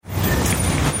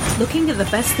Looking at the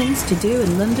best things to do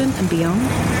in London and beyond?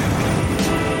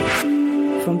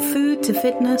 From food to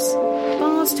fitness,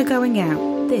 bars to going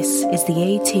out, this is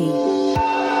the AT,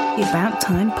 the About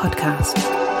Time podcast.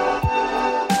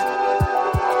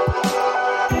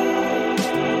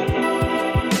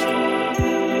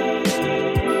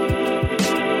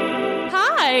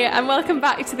 Hi, and welcome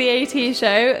back to the AT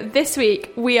show. This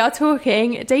week we are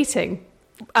talking dating.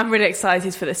 I'm really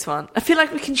excited for this one. I feel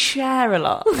like we can share a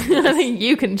lot. I think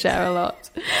you can share a lot.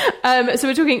 So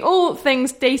we're talking all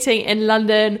things dating in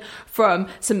London, from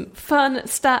some fun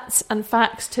stats and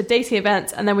facts to dating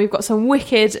events, and then we've got some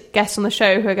wicked guests on the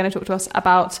show who are going to talk to us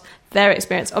about their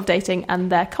experience of dating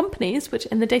and their companies, which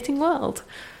in the dating world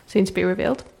soon to be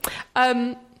revealed.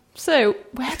 So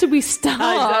where do we start?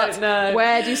 I don't know.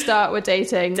 Where do you start with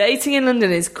dating? Dating in London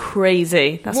is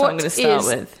crazy. That's what I'm going to start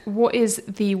with. What is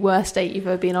the worst date you've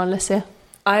ever been on, Lucia?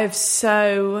 I have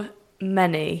so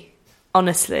many.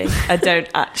 Honestly, I don't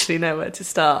actually know where to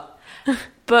start.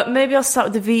 But maybe I'll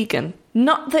start with the vegan.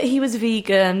 Not that he was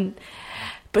vegan,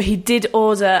 but he did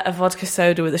order a vodka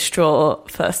soda with a straw,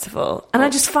 first of all. And I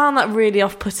just found that really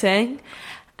off-putting.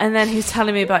 And then he was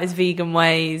telling me about his vegan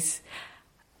ways.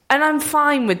 And I'm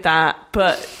fine with that,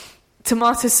 but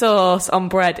tomato sauce on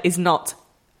bread does not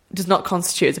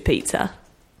constitute as a pizza.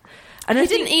 And he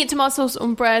didn't eat tomato sauce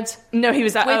on bread. No, he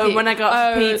was like, when I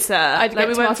got pizza, I'd get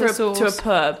we went to a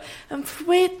pub. And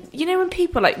weird, you know, when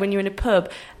people, like, when you're in a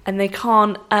pub and they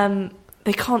can't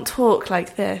talk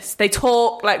like this. They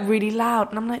talk like really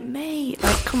loud, and I'm like, mate,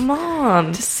 like, come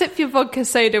on, just sip your vodka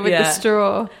soda with the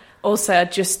straw. Also,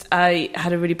 I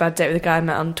had a really bad date with a guy I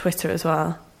met on Twitter as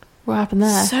well. What happened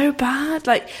there? So bad.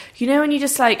 Like, you know when you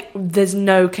just, like, there's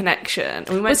no connection.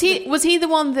 Was he the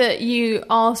one that you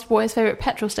asked what his favourite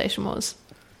petrol station was?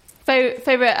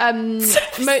 Favourite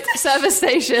service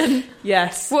station?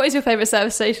 Yes. What is your favourite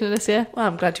service station this year? Well,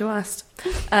 I'm glad you asked.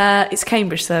 It's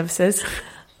Cambridge Services.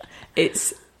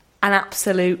 It's an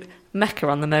absolute mecca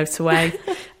on the motorway,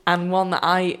 and one that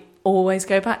I always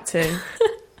go back to.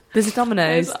 There's a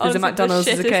Domino's, there's a McDonald's,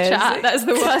 there's a KFC. That's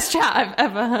the worst chat I've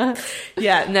ever heard.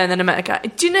 Yeah, no, and then I met a guy.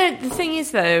 Do you know, the thing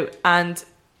is, though, and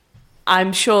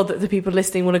I'm sure that the people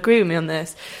listening will agree with me on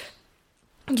this,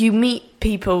 you meet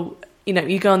people, you know,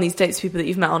 you go on these dates with people that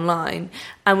you've met online,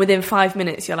 and within 5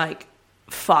 minutes you're like,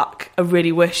 fuck, I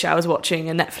really wish I was watching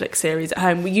a Netflix series at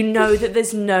home. You know that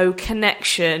there's no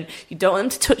connection. You don't want them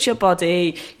to touch your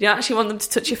body. You don't actually want them to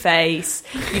touch your face.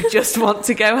 You just want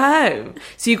to go home.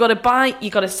 So you got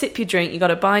to sip your drink, you got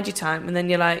to bide your time, and then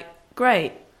you're like,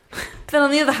 great. But then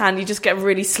on the other hand, you just get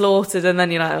really slaughtered, and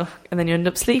then you're like, and then you end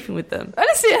up sleeping with them.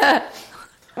 Alicia!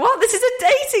 What? This is a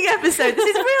dating episode.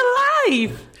 This is real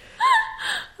life.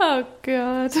 Oh,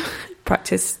 God.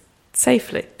 Practice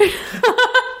safely.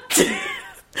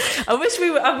 I wish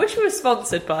we were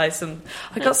sponsored by some.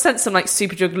 I got sent some, like,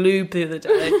 Superdrug lube the other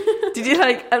day. Did you,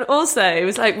 like? And also it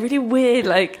was, like, really weird.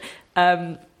 Like,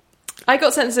 I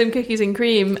got sent some cookies and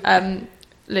cream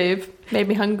lube. Made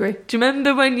me hungry. Do you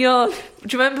remember when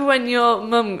your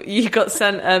mum, you got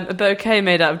sent a bouquet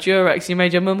made out of Durex? You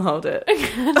made your mum hold it.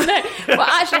 No, what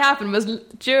actually happened was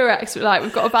Durex, like,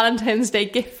 we've got a Valentine's Day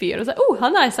gift for you, and I was like, oh, how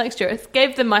nice, thanks Durex.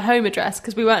 Gave them my home address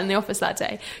because we weren't in the office that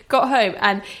day. Got home,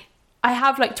 and I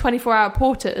have, like, 24-hour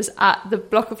porters at the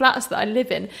block of flats that I live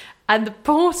in, and the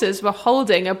porters were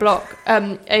holding a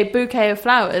bouquet of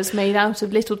flowers made out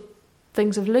of little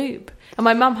things of lube. And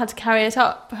my mum had to carry it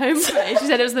up home for me. She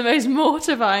said it was the most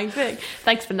mortifying thing.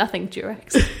 Thanks for nothing,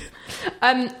 Durex.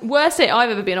 Worst date I've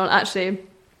ever been on, actually,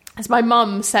 is my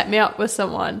mum set me up with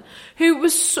someone who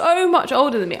was so much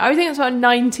older than me. I think it was about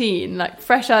 19, like,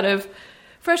 fresh out of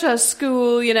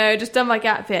school, you know, just done my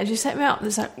gap year, and she set me up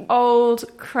with this, like,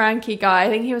 old cranky guy. I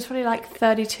think he was probably like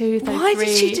 32, 33. Why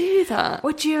did she do that?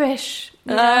 We're Jewish.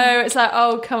 No, it's like,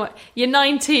 oh, come on, you're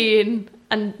 19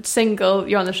 and single,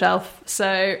 you're on the shelf.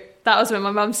 So that was when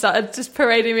my mum started just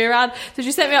parading me around. So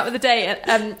she set me up with a date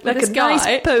with like this a guy.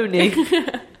 Nice pony.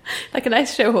 Like a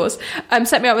nice show horse.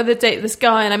 Set me up with a date with this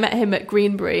guy, and I met him at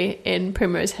Greenbury in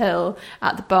Primrose Hill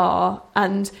at the bar.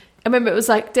 And I remember it was,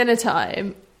 like, dinner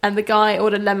time, and the guy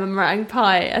ordered lemon meringue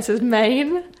pie as his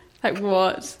main. Like,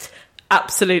 what?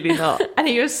 Absolutely not. And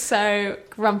he was so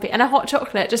grumpy. And a hot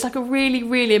chocolate, just like a really,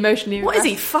 really emotionally... What is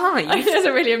he, 5? It was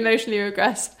a really emotionally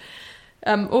regressed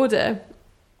order.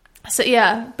 So,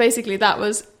 yeah, basically that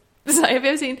was... So have you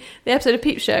ever seen the episode of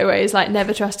Peep Show where he's like,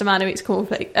 never trust a man who eats eats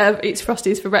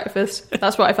Frosties for breakfast?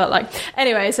 That's what I felt like.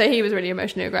 Anyway, so he was really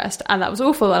emotionally regressed, and that was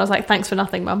awful. And I was like, thanks for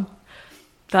nothing, Mum.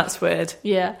 That's weird.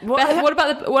 Yeah. Beth, what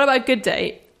about a good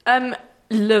date? I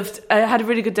had a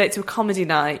really good date to a comedy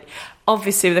night.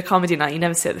 Obviously, with a comedy night, you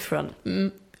never sit at the front.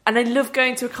 And I love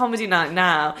going to a comedy night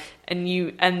now,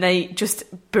 and they just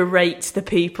berate the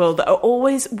people that are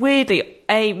always weirdly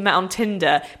A, met on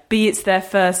Tinder, B, it's their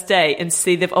first date, and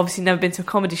C, they've obviously never been to a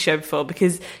comedy show before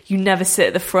because you never sit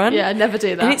at the front. Yeah, I never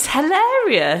do that. And it's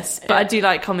hilarious. But I do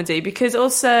like comedy because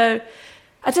also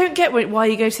I don't get why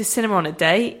you go to the cinema on a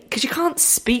date because you can't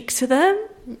speak to them.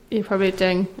 You're probably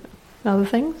doing other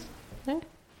things. No?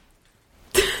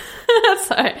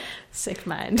 Sorry, sick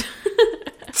mind.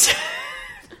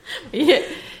 Yeah.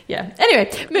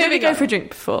 Anyway, Maybe go for a drink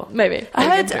before. Maybe.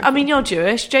 I mean, you're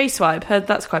Jewish. J-Swipe, heard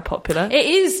that's quite popular. It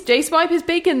is. J-Swipe is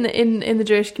big in the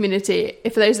Jewish community.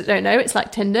 If for those that don't know, it's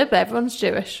like Tinder, but everyone's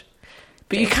Jewish.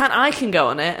 But I can go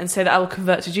on it and say that I will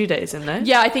convert to Judaism, no?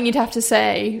 Yeah, I think you'd have to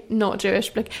say not Jewish.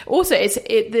 Also,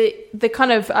 the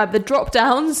kind of the drop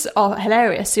downs are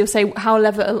hilarious. So you'll say what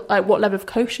level of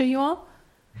kosher you are.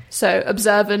 So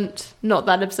observant, not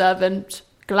that observant,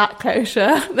 glatt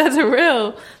kosher. There's a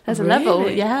level.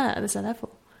 Yeah, there's a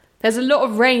level. There's a lot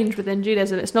of range within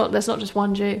Judaism. There's not just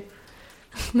one Jew.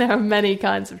 There are many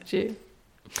kinds of Jew.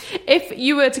 If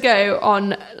you were to go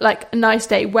on like a nice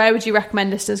date, where would you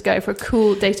recommend listeners go for a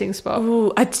cool dating spot?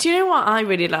 Ooh, do you know what I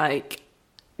really like?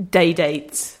 Day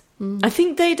dates. I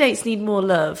think day dates need more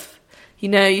love. You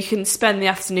know, you can spend the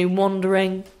afternoon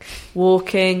wandering,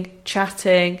 walking,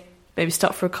 chatting, maybe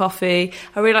stop for a coffee.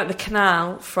 I really like the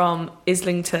canal from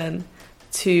Islington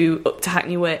up to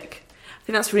Hackney Wick. I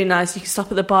think that's really nice. You can stop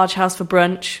at the Barge House for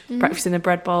brunch, breakfast in a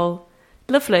bread bowl.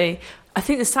 Lovely. I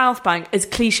think the South Bank, as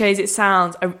cliche as it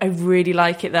sounds, I really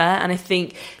like it there. And I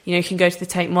think, you can go to the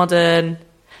Tate Modern,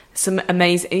 some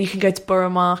amazing... You can go to Borough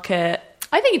Market.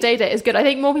 I think a day date is good. I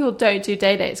think more people don't do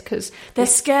day dates because... They're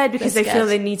scared because they feel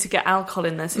they need to get alcohol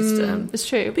in their system. It's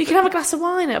true. But you can have a glass of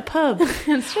wine at a pub.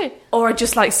 It's true. Or I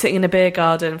just like sitting in a beer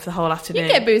garden for the whole afternoon. You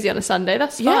can get boozy on a Sunday,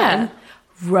 that's fine. Yeah.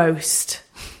 Roast.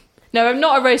 No, I'm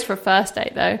not a roast for a first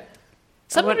date, though.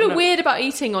 Some people are weird about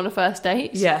eating on a first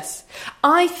date. Yes.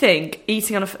 I think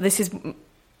eating on this is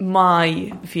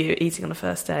my view, eating on a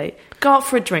first date. Go out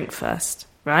for a drink first,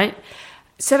 right?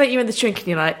 So that you're in the drink and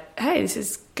you're like, hey, this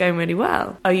is going really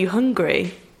well. Are you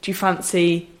hungry? Do you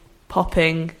fancy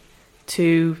popping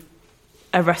to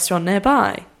a restaurant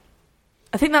nearby?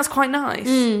 I think that's quite nice.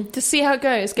 To see how it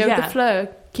goes. Go with the flow.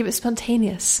 Keep it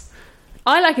spontaneous.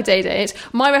 I like a day date.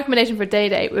 My recommendation for a day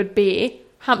date would be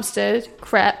Hampstead,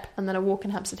 crepe, and then a walk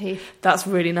in Hampstead Heath. That's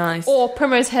really nice. Or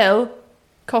Primrose Hill,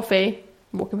 coffee,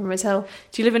 walk in Primrose Hill.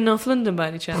 Do you live in North London by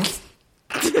any chance?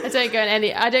 I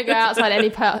don't go outside any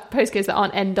postcodes that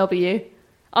aren't NW.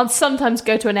 I'll sometimes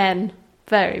go to an N,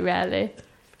 very rarely.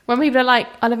 When people are like,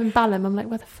 I live in Balham, I'm like,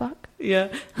 where the fuck? Yeah.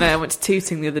 No, I went to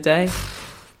Tooting the other day.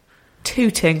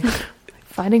 Tooting.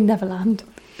 Finding Neverland.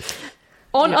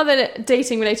 On other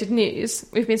dating-related news,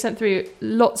 we've been sent through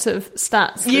lots of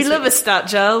stats. You love a stat,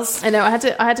 Giles. I know. I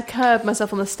had to curb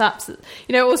myself on the stats.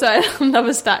 Also, I love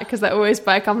a stat because they're always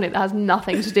by a company that has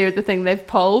nothing to do with the thing they've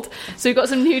polled. So we've got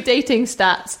some new dating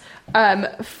stats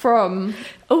from...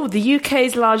 Oh, the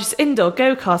UK's largest indoor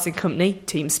go-karting company,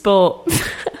 Team Sport.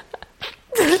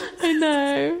 I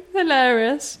know,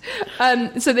 hilarious.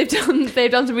 So they've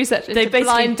done some research into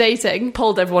blind dating.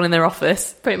 Polled everyone in their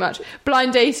office, pretty much.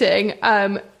 Blind dating.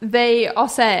 They are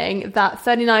saying that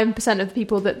 39% of the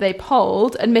people that they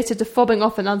polled admitted to fobbing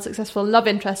off an unsuccessful love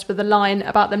interest with a line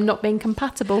about them not being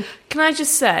compatible. Can I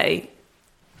just say,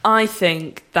 I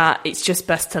think that it's just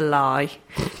best to lie.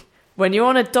 When you're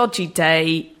on a dodgy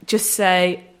date, just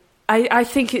say, I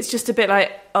think it's just a bit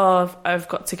like, oh, I've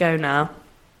got to go now.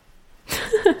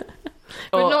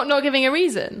 But not giving a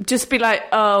reason. Just be like,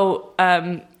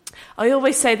 I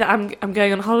always say that I'm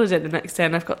going on holiday the next day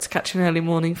and I've got to catch an early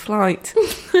morning flight. The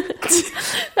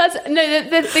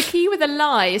key with a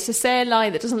lie is to say a lie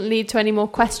that doesn't lead to any more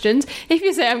questions. If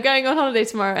you say I'm going on holiday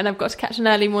tomorrow and I've got to catch an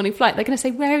early morning flight, they're going to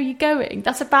say, where are you going?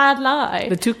 That's a bad lie.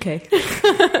 Le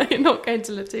Touquet. You're not going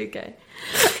to Le Touquet.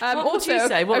 What would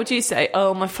you say?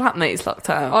 Oh, my flatmate's locked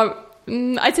out.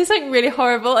 I'd say something really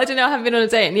horrible. I don't know. I haven't been on a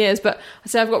date in years, but I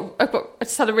say I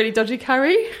just had a really dodgy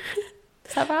curry.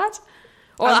 Is that bad?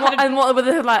 And what were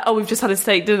they like? Oh, we've just had a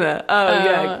steak dinner. Oh,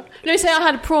 yeah. No, say I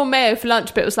had a prawn mayo for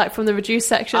lunch, but it was like from the reduced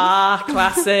section. Ah,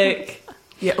 classic.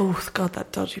 Yeah. Oh God,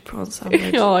 that dodgy prawn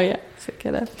sandwich. Oh yeah, it's a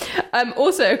killer.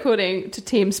 Also, according to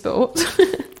Team Sport,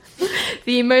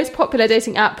 the most popular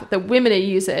dating app that women are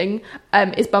using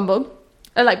is Bumble.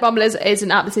 Bumble is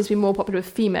an app that seems to be more popular with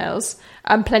females.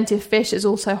 Plenty of Fish is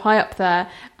also high up there,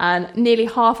 and nearly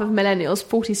half of millennials,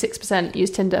 46%, use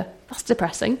Tinder. That's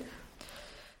depressing.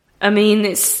 I mean,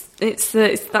 that's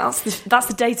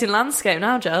the dating landscape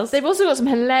now, Giles. They've also got some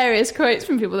hilarious quotes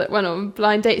from people that went on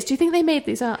blind dates. Do you think they made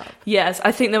these up? Yes,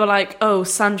 I think they were like, oh,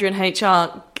 Sandra in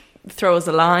HR throw us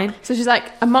a line. So she's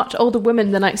like, a much older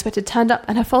woman than I expected turned up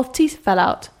and her false teeth fell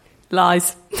out.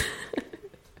 Lies.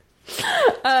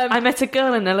 I met a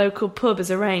girl in a local pub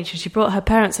as arranged, and she brought her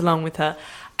parents along with her.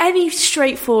 Any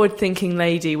straightforward thinking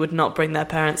lady would not bring their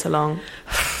parents along.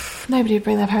 Nobody would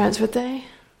bring their parents, would they?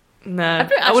 No.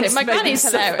 Actually, my granny's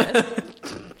hilarious.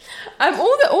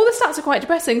 All the stats are quite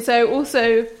depressing. So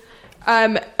also,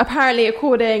 apparently,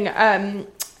 according to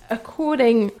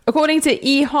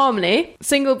eHarmony,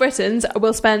 single Britons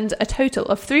will spend a total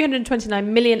of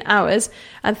 329 million hours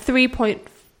and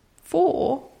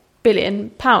 3.4 billion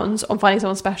pounds on finding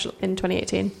someone special in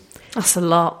 2018. That's a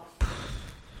lot.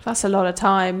 That's a lot of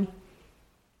time.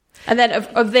 And then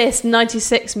of this,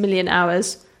 96 million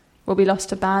hours will be lost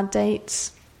to bad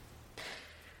dates.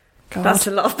 God. That's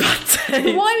a lot of bad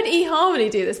dates. Why would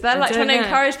eHarmony do this? They're like trying to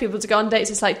encourage people to go on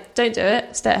dates. It's like, don't do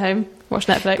it. Stay at home. Watch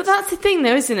Netflix. But that's the thing,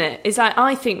 though, isn't it? Is like,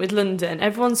 I think with London,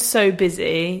 everyone's so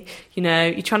busy. You know,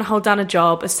 you're trying to hold down a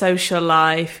job, a social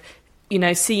life, you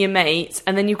know, see your mates,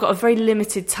 and then you've got a very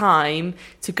limited time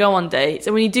to go on dates.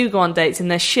 And when you do go on dates and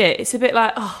they're shit, it's a bit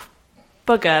like, oh,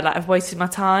 bugger, like I've wasted my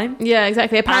time. Yeah,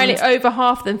 exactly. Apparently over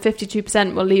half of them,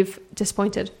 52%, will leave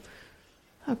disappointed.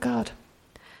 Oh, God.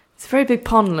 It's a very big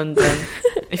pond, London,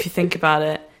 if you think about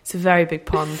it. It's a very big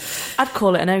pond. I'd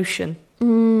call it an ocean.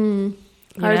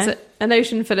 It's an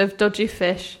ocean full of dodgy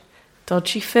fish.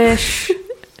 Dodgy fish.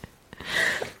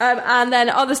 And then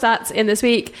other stats in this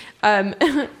week,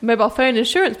 mobile phone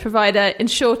insurance provider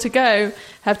Insure2Go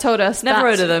have told us Never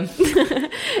heard of them.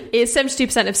 is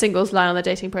 72% of singles lie on their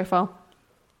dating profile.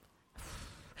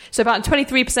 So about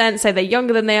 23% say they're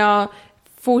younger than they are,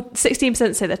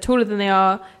 16% say they're taller than they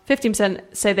are,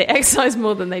 15% say they exercise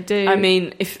more than they do. I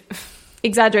mean, if...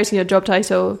 Exaggerating your job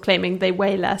title, claiming they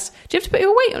weigh less. Do you have to put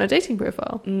your weight on a dating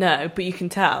profile? No, but you can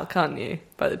tell, can't you,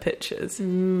 by the pictures?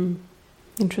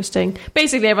 Interesting.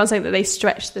 Basically, everyone's saying that they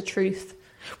stretch the truth.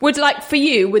 Would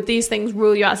these things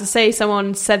rule you out? To say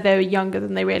someone said they were younger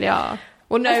than they really are?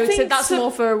 Well, no, so that's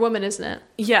more for a woman, isn't it?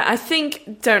 Yeah, I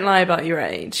think don't lie about your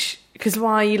age. Because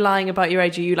why are you lying about your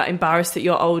age? Are you like embarrassed that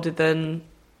you're older than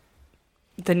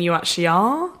you actually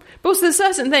are? But also there's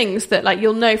certain things that like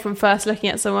you'll know from first looking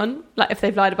at someone, like if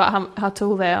they've lied about how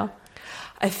tall they are.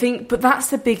 I think, but that's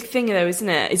the big thing though, isn't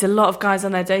it? Is a lot of guys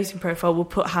on their dating profile will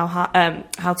put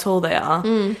how tall they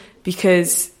are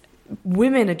because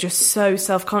women are just so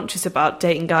self-conscious about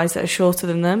dating guys that are shorter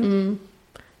than them.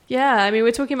 Yeah, I mean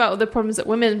we're talking about all the problems that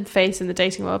women face in the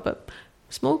dating world, but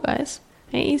small guys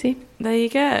ain't easy. There you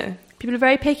go. People are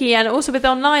very picky, and also with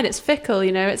online, it's fickle.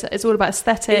 You know, it's all about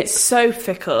aesthetics. It's so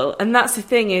fickle, and that's the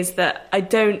thing is that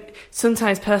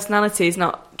sometimes personality is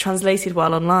not translated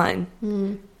well online.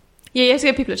 Yeah, you have to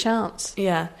give people a chance.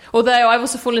 Yeah. Although I've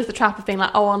also fallen into the trap of being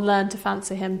like, I'll learn to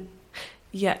fancy him.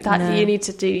 Yeah,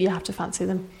 you have to fancy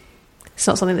them. It's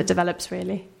not something that develops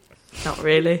really. Not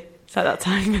really. It's like that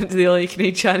time you went to the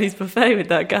all-you-can-eat Chinese buffet with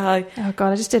that guy. Oh,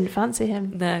 God, I just didn't fancy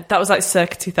him. No, that was like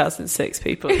circa 2006,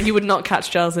 people. You would not catch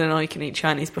Giles in an all-you-can-eat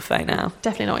Chinese buffet now.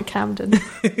 Definitely not in Camden.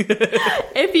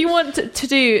 If you want to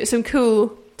do some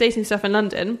cool dating stuff in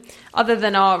London, other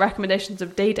than our recommendations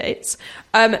of day dates,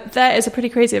 there is a pretty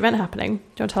crazy event happening. Do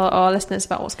you want to tell our listeners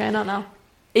about what's going on now?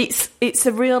 It's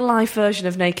a real-life version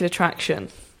of Naked Attraction.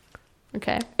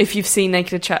 Okay. If you've seen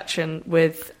Naked Attraction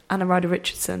with Anna Ryder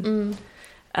Richardson.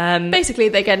 Basically,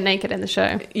 they get naked in the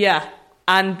show. Yeah,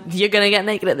 and you're going to get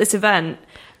naked at this event.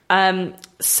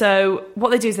 So what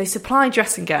they do is they supply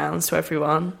dressing gowns to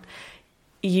everyone.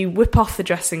 You whip off the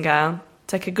dressing gown,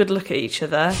 take a good look at each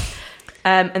other,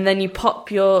 and then you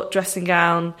pop your dressing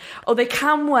gown. Or they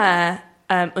can wear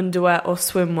underwear or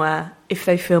swimwear if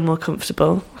they feel more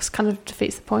comfortable. Which kind of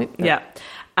defeats the point. Yeah,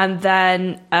 and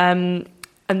then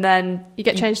you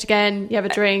get changed again. You have a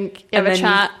drink. You have a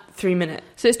chat. 3 minutes.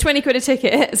 So it's 20 quid a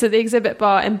ticket. So the exhibit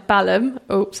bar in Balham.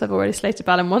 Oops, I've already slated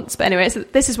Balham once. But anyway, so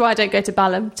this is why I don't go to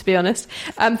Balham, to be honest.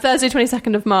 Thursday,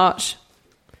 22nd of March,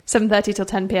 7:30 till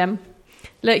 10 p.m.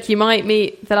 Look, you might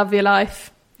meet the love of your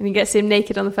life and you get to see him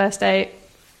naked on the first date.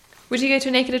 Would you go to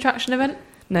a Naked Attraction event?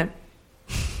 No.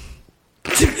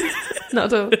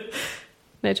 Not at all?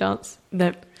 No chance?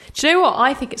 No. Do you know what?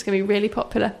 I think it's going to be really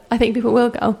popular. I think people will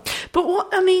go. But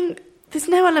there's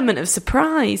no element of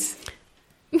surprise.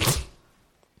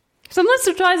 Sometimes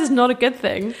surprise is not a good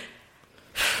thing.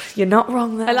 You're not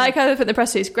wrong there. I like how they put in the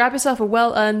press release, grab yourself a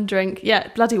well-earned drink. Yeah,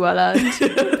 bloody well-earned.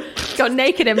 Got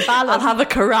naked in Balham. I'll have a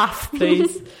carafe,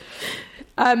 please.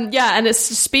 Yeah, and it's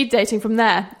speed dating from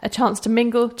there. A chance to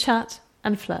mingle, chat,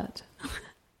 and flirt.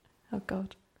 Oh,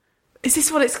 God. Is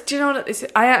this what it's... Do you know what it is?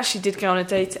 I actually did go on a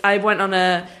date. I went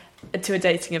to a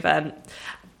dating event.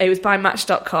 It was by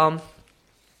Match.com.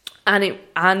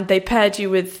 And they paired you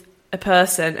with a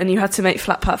person and you had to make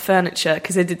flat pack furniture,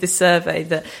 because they did this survey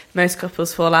that most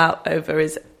couples fall out over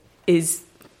is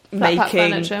Flat pack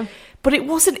making furniture. But it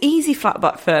wasn't easy flat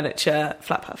pack furniture.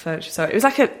 Sorry, it was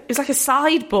like a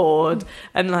sideboard,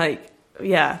 and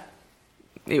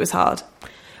it was hard.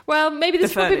 Well, maybe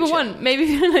this is what people furniture. want.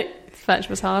 Maybe furniture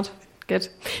was hard. Good.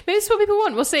 Maybe this is what people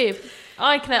want. We'll see.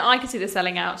 I can see this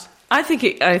selling out. I think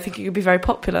it could be very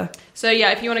popular. So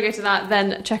yeah, if you want to go to that,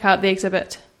 then check out the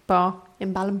exhibit bar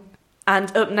in Balham.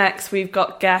 And up next, we've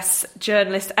got guests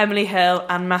journalist Emily Hill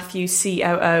and Matthew,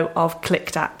 COO of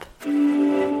Clicked App.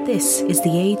 This is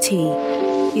the AT,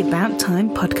 the About Time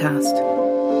podcast.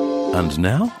 And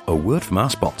now, a word from our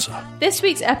sponsor. This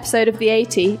week's episode of the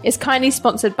AT is kindly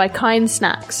sponsored by Kind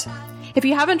Snacks. If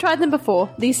you haven't tried them before,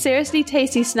 these seriously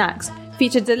tasty snacks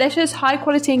feature delicious,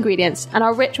 high-quality ingredients and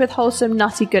are rich with wholesome,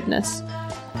 nutty goodness.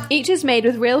 Each is made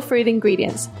with real food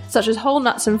ingredients, such as whole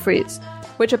nuts and fruits,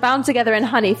 which are bound together in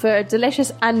honey for a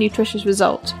delicious and nutritious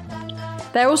result.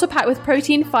 They're also packed with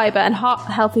protein, fibre and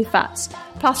heart-healthy fats,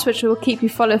 plus which will keep you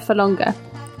fuller for longer.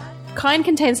 Kind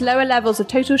contains lower levels of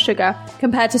total sugar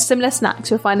compared to similar snacks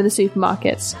you'll find in the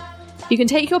supermarkets. You can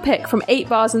take your pick from 8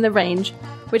 bars in the range,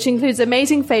 which includes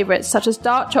amazing favourites such as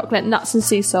dark chocolate, nuts and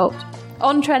sea salt,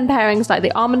 on-trend pairings like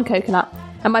the almond coconut,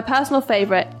 and my personal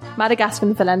favourite, Madagascar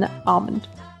Villain almond.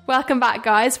 Welcome back,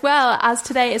 guys. Well, as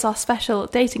today is our special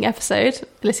dating episode,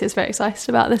 Alicia's very excited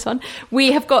about this one,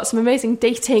 we have got some amazing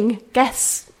dating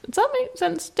guests. Does that make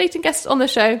sense? Dating guests on the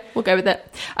show. We'll go with it.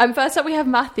 First up, we have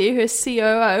Matthew, who is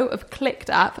COO of Clicked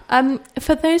App.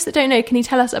 For those that don't know, can you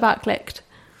tell us about Clicked?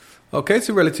 Okay, it's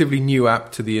a relatively new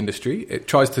app to the industry. It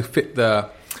tries to fit the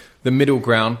middle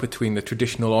ground between the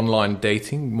traditional online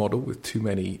dating model with too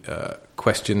many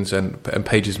questions and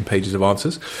pages of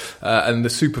answers, and the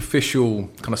superficial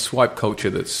kind of swipe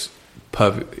culture that's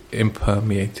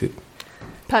permeated.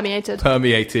 Some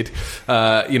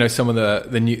of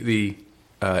the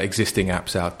existing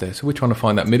apps out there. So we're trying to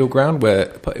find that middle ground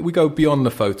where we go beyond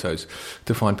the photos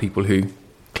to find people who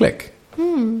click.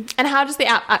 And how does the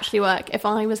app actually work? If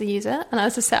I was a user and I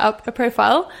was to set up a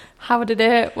profile, how would it do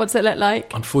it? What's it look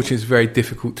like? Unfortunately, it's very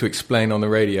difficult to explain on the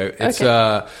radio. It's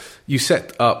you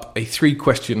set up a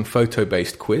 3-question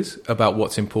photo-based quiz about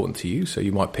what's important to you. So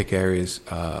you might pick areas,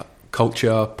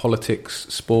 culture, politics,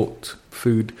 sport,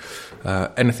 food,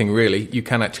 anything really. You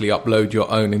can actually upload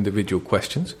your own individual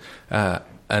questions.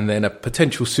 And then a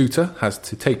potential suitor has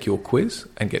to take your quiz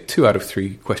and get 2 out of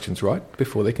 3 questions right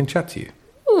before they can chat to you.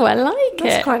 Oh, I like it.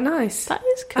 That's quite nice. That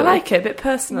is cool. I like it, a bit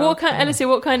personal. Alicia,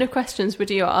 what kind of questions would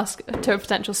you ask to a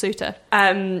potential suitor?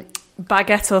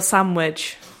 Baguette or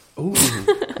sandwich? Oh,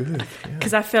 good.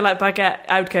 Because I feel like baguette,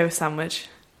 I would go with sandwich.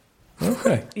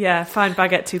 Okay. Yeah, find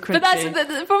baguette too crunchy. But that's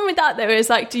the problem with that though is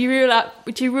like, do you rule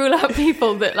out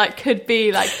people that like could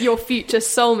be like your future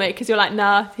soulmate because you're like,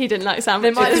 nah, he didn't like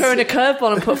sandwiches. They might throw in a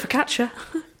curveball and put focaccia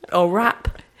or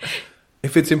wrap.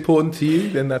 If it's important to you,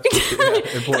 then that's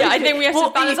important. Yeah, I think we have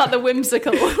to balance out the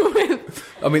whimsical.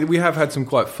 I mean, we have had some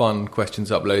quite fun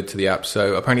questions uploaded to the app.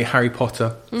 So apparently Harry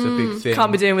Potter is a big thing.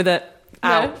 Can't be doing with it.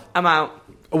 Out. No. I'm out.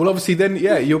 Well, obviously then,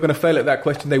 you're going to fail at that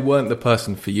question. They weren't the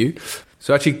person for you.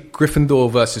 So actually,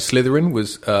 Gryffindor versus Slytherin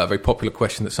was a very popular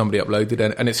question that somebody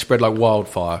uploaded, and it spread like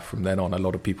wildfire from then on. A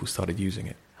lot of people started using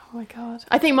it. Oh my God.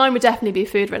 I think mine would definitely be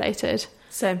food related.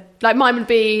 Same. Like mine would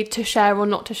be to share or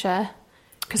not to share.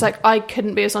 Because like I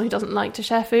couldn't be with someone who doesn't like to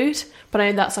share food, but I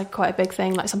know that's like quite a big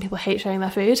thing. Like some people hate sharing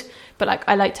their food, but like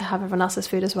I like to have everyone else's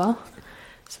food as well.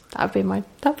 So that would be my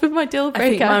deal breaker. I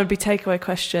think mine would be takeaway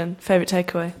question. Favourite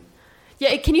takeaway.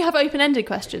 Yeah, can you have open-ended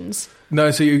questions?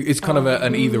 No, so it's kind of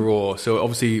an either-or. So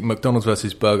obviously McDonald's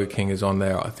versus Burger King is on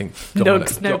there, I think.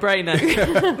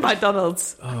 No-brainer.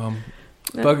 McDonald's.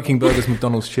 Burger King burgers,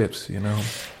 McDonald's chips, you know.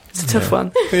 It's a tough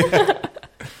one.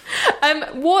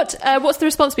 What's the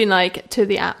response been like to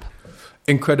the app?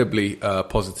 Incredibly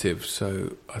positive.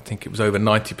 So I think it was over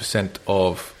 90%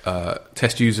 of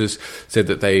test users said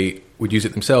that they would use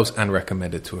it themselves and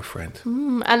recommend it to a friend.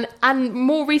 And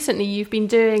more recently, you've been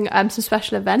doing some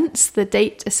special events, the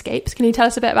Date Escapes. Can you tell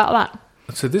us a bit about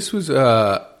that? So this was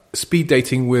speed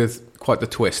dating with quite the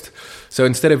twist. So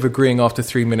instead of agreeing after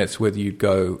 3 minutes whether you'd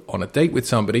go on a date with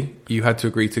somebody, you had to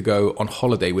agree to go on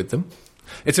holiday with them.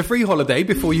 It's a free holiday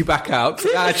before you back out.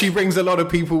 It actually brings a lot of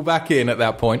people back in at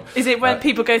that point. Is it when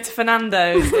people go to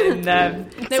Fernando's? And,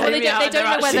 they don't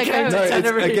know where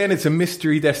they're going. It's a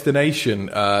mystery destination.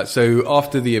 So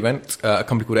after the event, a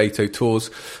company called Ato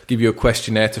Tours give you a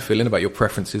questionnaire to fill in about your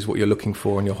preferences, what you're looking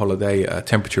for on your holiday,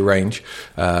 temperature range,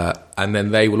 and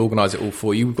then they will organise it all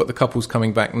for you. We've got the couples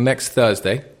coming back next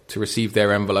Thursday to receive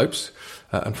their envelopes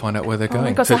and find out where they're going. Oh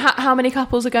my God, so how many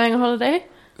couples are going on holiday?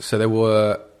 So there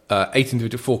were 8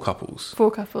 individual, 4 couples.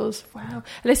 4 couples. Wow.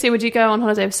 Alicia, would you go on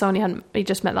holiday with someone you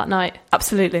just met that night?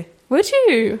 Absolutely. Would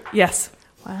you? Yes.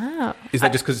 Wow. Is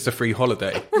that just because it's a free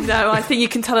holiday? No, I think you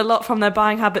can tell a lot from their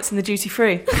buying habits in the duty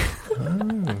free.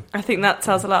 I think that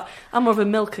tells a lot. I'm more of a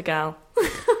milker gal.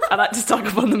 I like to stock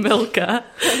up on the milker.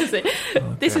 Honestly,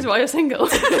 this is why you're single.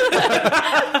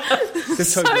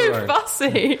 Just So hold your own.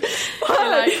 fussy.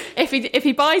 Like, if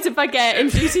he buys a baguette in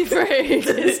duty free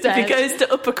instead. If he goes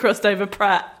to upper crust over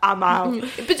Pret, I'm out.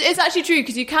 But it's actually true,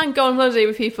 because you can go on holiday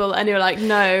with people and you're like,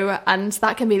 no, and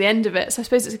that can be the end of it. So I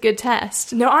suppose it's a good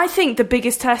test. No, I think the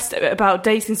biggest test about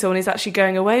dating someone is actually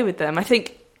going away with them. I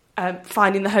think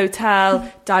finding the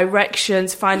hotel,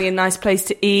 directions, finding a nice place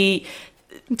to eat.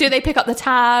 Do they pick up the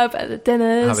tab at the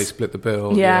dinners? How they split the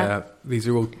bill. Yeah. These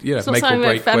are all It's not make or something break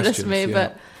like feminist questions. to me,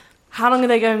 but How long are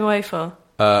they going away for?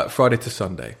 Friday to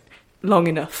Sunday Long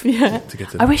enough. yeah. to get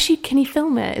to I them. wish can you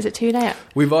film it? Is it too late?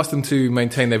 We've asked them to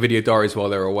maintain their video diaries while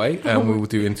they're away, and we will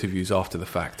do interviews after the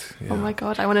fact. Yeah. Oh my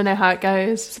god, I want to know how it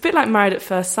goes. It's a bit like Married at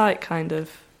First Sight, kind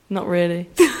of. Not really.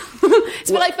 It's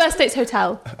a bit like First Dates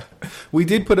Hotel. We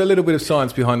did put a little bit of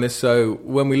science behind this, so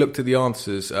when we looked at the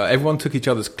answers, everyone took each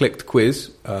other's clicked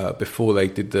quiz before they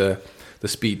did the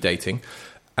speed dating.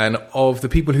 And of the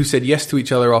people who said yes to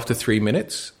each other after 3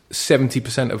 minutes,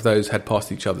 70% of those had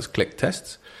passed each other's click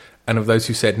tests. And of those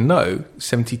who said no,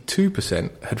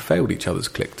 72% had failed each other's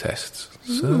click tests.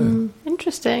 So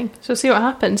Interesting. So we'll see what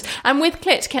happens. And with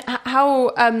Clicked,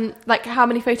 how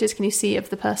many photos can you see of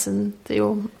the person that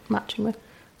you're matching with?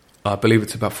 I believe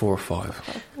it's about 4 or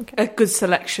 5. A good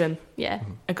selection. Yeah.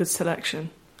 A good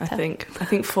selection, I Ten. think. I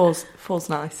think four's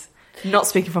nice. Not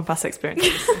speaking from past experience.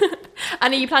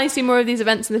 And are you planning to see more of these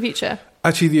events in the future?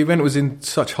 Actually, the event was in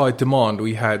such high demand,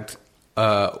 we had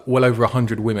well over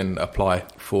 100 women apply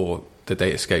for the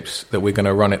Datascapes, that we're going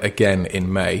to run it again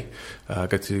in May.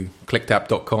 Go to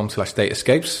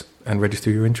clickedapp.com/datascapes and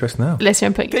register your interest now. Alicia,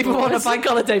 I'm putting People want a forward. bank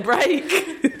holiday break.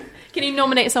 Can you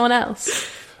nominate someone else?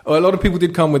 Oh, a lot of people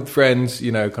did come with friends,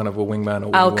 kind of a wingman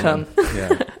or I'll wingwoman.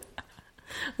 Yeah.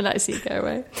 I'd like to see you go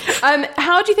away.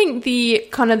 How do you think the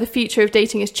future of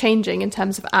dating is changing in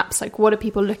terms of apps? Like, what are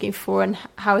people looking for, and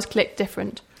how is Click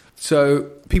different? So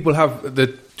people have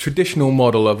the traditional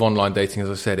model of online dating, as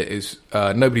I said, it is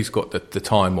nobody's got the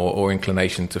time or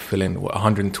inclination to fill in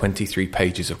 123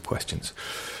 pages of questions.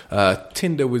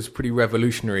 Tinder was pretty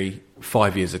revolutionary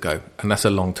 5 years ago, and that's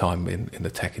a long time in the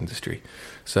tech industry.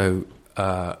 So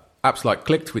apps like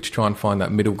Clicked, which try and find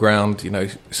that middle ground,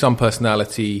 some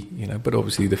personality, but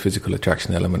obviously the physical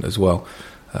attraction element as well,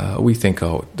 we think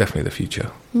are definitely the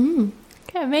future.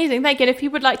 Okay, amazing. Thank you. And if you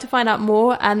would like to find out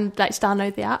more and like to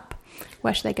download the app,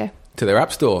 where should they go? To their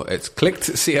app store. It's Clicked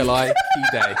CLI Key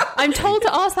Day. I'm told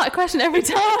to ask that question every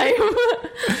time.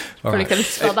 Probably right. could have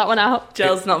spelled that one out,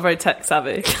 Gel's not very tech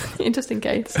savvy. just in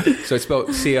case. So it's spelled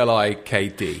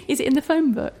CLIKD. Is it in the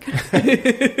phone book?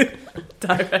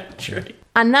 Directory.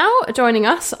 And now joining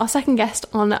us, our second guest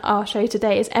on our show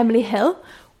today is Emily Hill,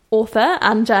 author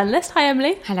and journalist. Hi,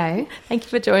 Emily. Hello. Thank you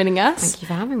for joining us. Thank you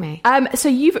for having me. So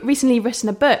you've recently written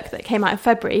a book that came out in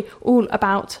February all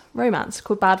about romance,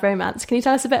 called Bad Romance. Can you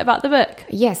tell us a bit about the book?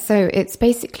 Yes, so it's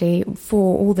basically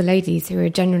for all the ladies who are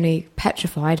generally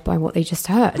petrified by what they just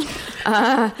heard.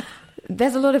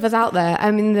 There's a lot of us out there.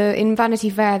 In Vanity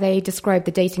Fair, they described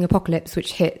the dating apocalypse,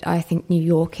 which hit, I think, New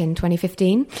York in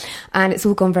 2015. And it's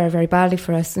all gone very, very badly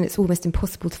for us, and it's almost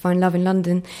impossible to find love in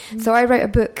London. So I wrote a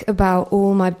book about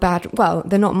all my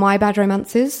they're not my bad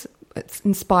romances. It's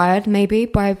inspired, maybe,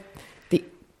 by the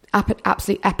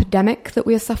absolute epidemic that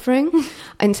we are suffering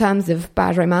in terms of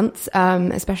bad romance,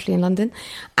 especially in London.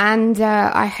 And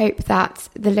I hope that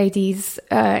the ladies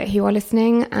who are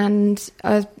listening and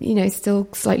are, still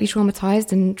slightly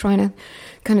traumatized and trying to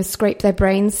kind of scrape their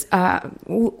brains,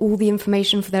 all the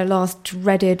information for their last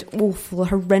dreaded, awful,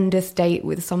 horrendous date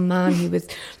with some man who was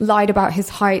lied about his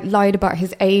height, lied about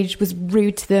his age, was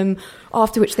rude to them,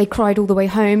 after which they cried all the way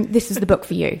home. This is the book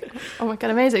for you. Oh my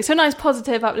God, amazing. So nice,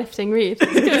 positive, uplifting read.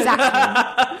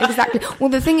 Exactly. Well,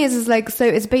 the thing is so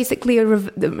it's basically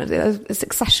a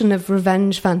succession of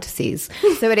revenge fantasies.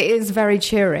 So it is very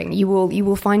cheering. You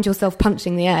will find yourself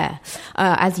punching the air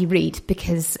as you read,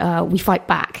 because we fight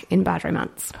back in Bad Romance.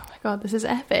 Oh my God, this is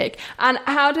epic. And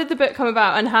how did the book come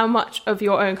about, and how much of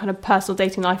your own kind of personal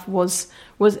dating life was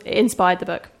inspired the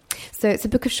book? So it's a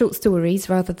book of short stories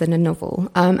rather than a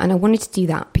novel. And I wanted to do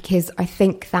that because I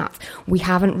think that we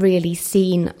haven't really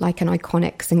seen like an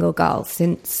iconic single girl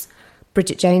since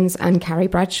Bridget Jones and Carrie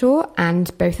Bradshaw,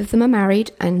 and both of them are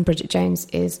married, and Bridget Jones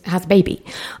has a baby.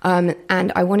 And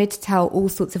I wanted to tell all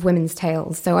sorts of women's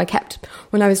tales. So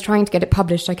when I was trying to get it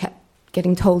published, I kept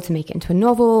getting told to make it into a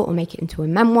novel or make it into a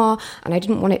memoir, and I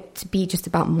didn't want it to be just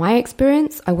about my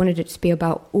experience. I wanted it to be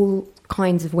about all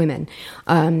kinds of women,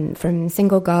 from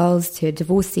single girls to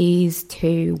divorcees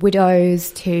to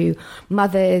widows to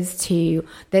mothers to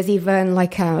there's even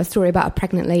like a story about a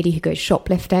pregnant lady who goes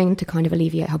shoplifting to kind of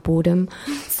alleviate her boredom.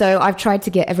 So I've tried to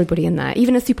get everybody in there,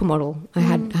 even a supermodel. I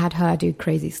had her do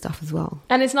crazy stuff as well.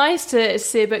 And it's nice to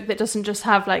see a book that doesn't just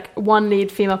have like one lead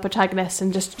female protagonist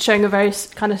and just showing a very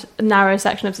kind of narrow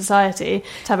section of society,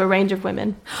 to have a range of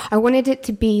women. I wanted it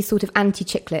to be sort of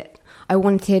anti-chick lit.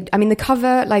 The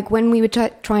cover, like when we were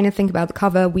trying to think about the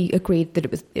cover, we agreed that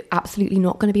it was absolutely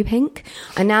not going to be pink.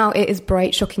 And now it is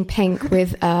bright, shocking pink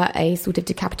with a sort of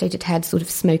decapitated head sort of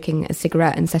smoking a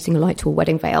cigarette and setting a light to a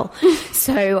wedding veil.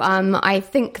 So I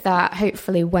think that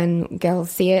hopefully when girls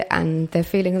see it and they're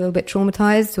feeling a little bit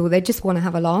traumatized or they just want to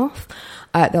have a laugh,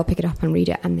 they'll pick it up and read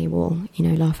it and they will,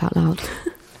 laugh out loud.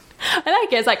 I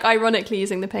like it. It's like ironically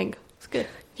using the pink. It's good.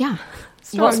 Yeah.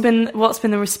 What's been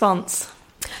the response?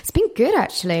 It's been good,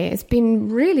 actually. It's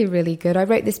been really, really good. I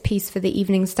wrote this piece for the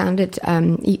Evening Standard,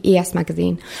 ES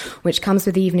magazine, which comes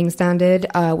with the Evening Standard,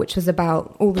 which was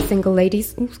about all the single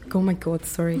ladies. Oh my God,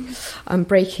 sorry. I'm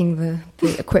breaking the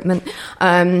equipment.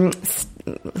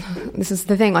 This is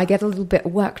the thing. I get a little bit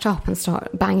worked up and start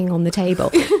banging on the table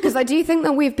because I do think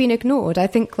that we've been ignored. I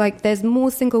think like there's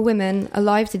more single women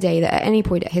alive today than at any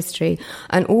point in history.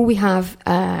 And all we have,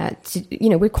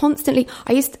 we're constantly...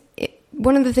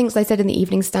 One of the things I said in the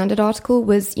Evening Standard article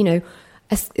was, a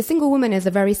single woman is a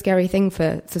very scary thing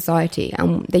for society.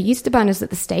 And they used to ban us at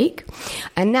the stake,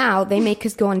 and now they make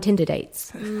us go on Tinder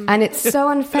dates. And it's so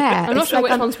unfair. I'm not sure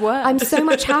which one's worse. I'm so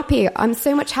much happier. I'm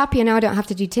so much happier now I don't have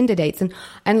to do Tinder dates.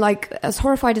 And like, as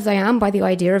horrified as I am by the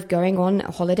idea of going on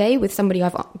a holiday with somebody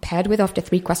I've paired with after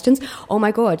 3 questions, oh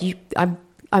my God,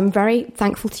 I'm very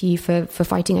thankful to you for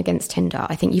fighting against Tinder.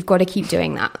 I think you've got to keep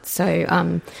doing that.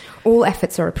 So all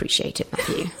efforts are appreciated,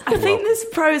 Matthew. I think there's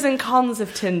pros and cons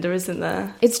of Tinder, isn't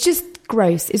there? It's just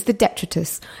gross. It's the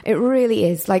detritus. It really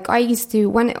is. Like I used to,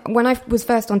 when I was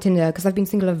first on Tinder, because I've been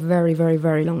single a very, very,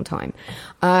 very long time,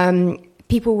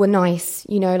 people were nice,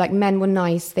 like men were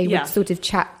nice. They would sort of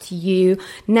chat to you.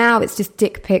 Now it's just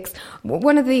dick pics. On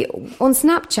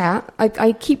Snapchat,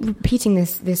 I keep repeating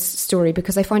this story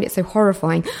because I find it so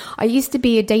horrifying. I used to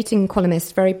be a dating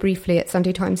columnist very briefly at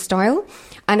Sunday Times Style.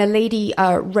 And a lady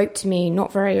wrote to me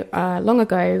not very long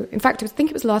ago. In fact, I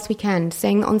think it was last weekend,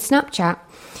 saying that on Snapchat,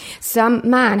 some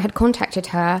man had contacted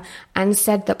her and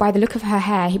said that by the look of her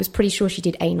hair, he was pretty sure she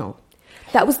did anal.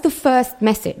 That was the first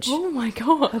message. Oh my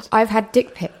God. I've had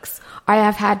dick pics. I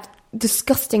have had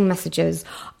disgusting messages.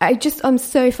 I'm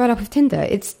so fed up with Tinder.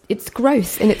 It's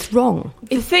gross and it's wrong.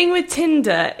 The thing with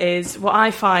Tinder is, what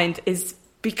I find is,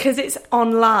 because it's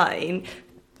online,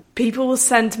 people will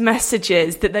send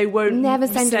messages that they won't never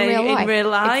send say in real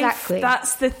life. Exactly.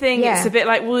 That's the thing. Yeah. It's a bit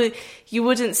like, well, you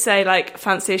wouldn't say like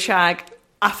fancy a shag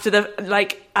after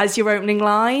as your opening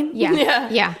line. Yeah.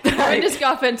 You wouldn't just go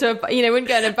up into wouldn't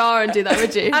go in a bar and do that,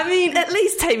 would you? I mean, at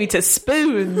least take me to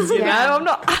Spoons, you know? I'm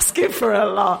not asking for a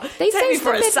lot. They take say me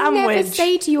for a stuff they never sandwich.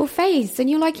 say to your face, and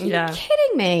you're like, you're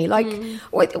kidding me. Like,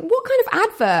 what kind of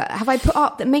advert have I put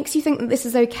up that makes you think that this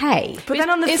is okay? But then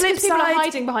on the flip people side, are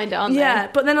hiding behind it, aren't they? Yeah,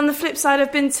 but then on the flip side,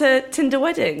 I've been to Tinder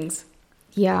weddings.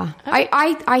 Yeah.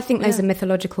 I think those are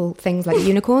mythological things like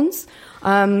unicorns.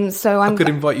 So I could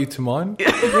invite you to mine.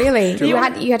 Really? You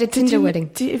had a Tinder wedding?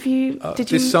 Did you?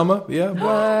 This summer, yeah.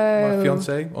 My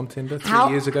fiance on Tinder 3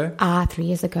 years ago. 3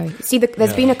 years ago. See,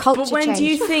 there's been a culture change. But when do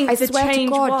you think I the swear to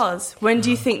change God. was? When do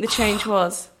you think the change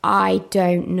was? I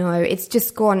don't know. It's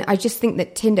just gone. I just think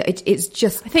that Tinder, it's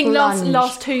just I think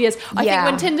last 2 years. I think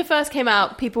when Tinder first came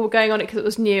out, people were going on it because it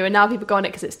was new, and now people go on it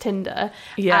because it's Tinder.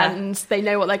 Yeah. And they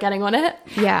know what they're getting on it.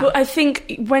 Yeah. But I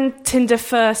think when Tinder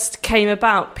first came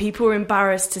about, people were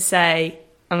embarrassed to say,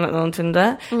 I'm not on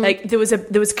Tinder. Like, there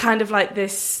was kind of like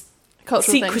this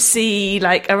Cultural secrecy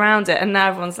like around it, and now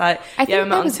everyone's like, I think I'm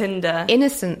not on was Tinder.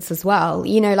 Innocence as well.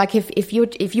 Like if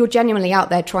you're genuinely out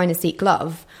there trying to seek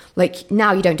love, like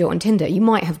now you don't do it on Tinder. You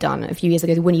might have done a few years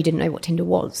ago when you didn't know what Tinder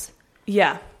was.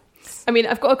 Yeah. I mean,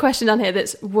 I've got a question down here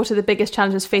that's, what are the biggest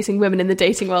challenges facing women in the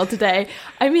dating world today?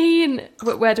 I mean,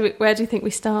 where do you think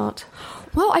we start?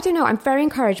 Well, I don't know. I'm very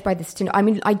encouraged by this Tinder. I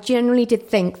mean, I generally did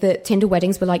think that Tinder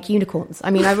weddings were like unicorns. I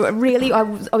mean, I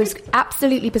was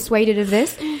absolutely persuaded of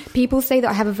this. People say that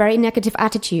I have a very negative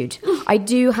attitude. I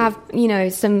do have,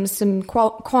 some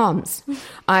qualms,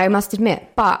 I must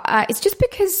admit. But it's just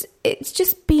because it's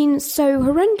just been so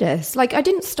horrendous. Like, I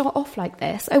didn't start off like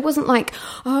this. I wasn't like,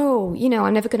 I'm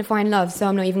never going to find love, so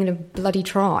I'm not even going to bloody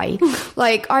try.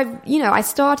 Like, I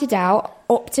started out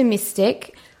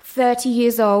optimistic, 30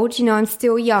 years old, I'm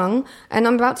still young, and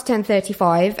I'm about to turn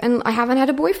 35, and I haven't had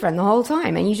a boyfriend the whole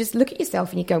time. And you just look at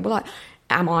yourself and you go, well,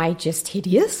 am I just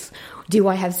hideous? Do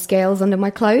I have scales under my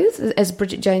clothes, as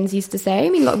Bridget Jones used to say? I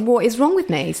mean, what is wrong with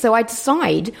me? So I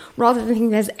decide, rather than thinking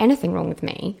there's anything wrong with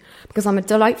me, because I'm a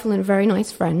delightful and very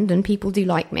nice friend and people do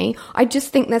like me, I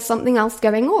just think there's something else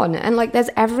going on. And there's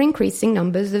ever-increasing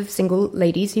numbers of single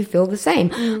ladies who feel the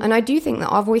same. And I do think that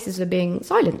our voices are being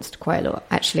silenced quite a lot,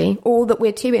 actually. Or that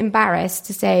we're too embarrassed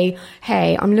to say,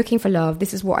 hey, I'm looking for love,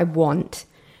 this is what I want.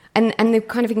 And they're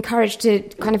kind of encouraged to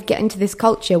kind of get into this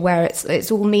culture where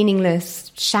it's all meaningless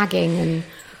shagging. And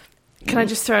can I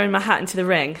just throw in my hat into the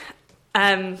ring?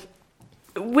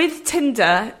 With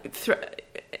Tinder,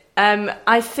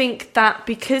 I think that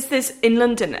because there's in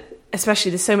London,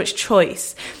 especially, there's so much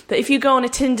choice that if you go on a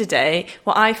Tinder day,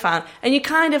 what I found, and you're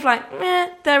kind of like,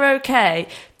 they're okay,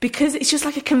 because it's just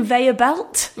like a conveyor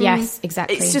belt. Yes,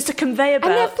 exactly. It's just a conveyor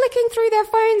belt. And they're flicking through their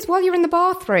phones while you're in the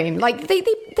bathroom. They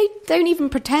don't even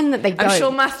pretend that they don't. I'm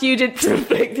sure Matthew did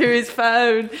flick through his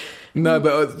phone. No,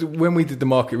 but when we did the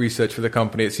market research for the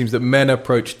company, it seems that men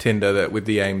approach Tinder with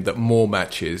the aim that more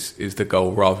matches is the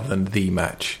goal rather than the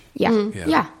match.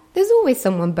 Yeah. There's always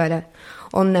someone better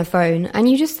on their phone, and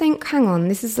you just think, hang on,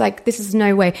 this is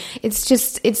no way.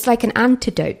 It's like an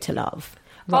antidote to love.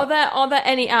 Are there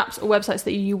any apps or websites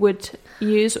that you would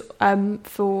use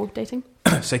for dating?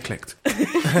 Say Clicked.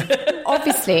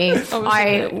 Obviously,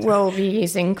 I will be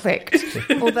using Clicked,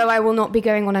 although I will not be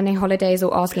going on any holidays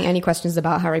or asking any questions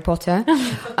about Harry Potter.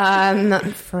 I'm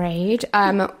afraid.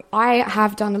 I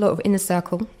have done a lot of inner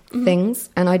circle things,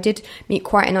 and I did meet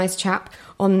quite a nice chap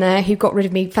on there who got rid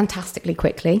of me fantastically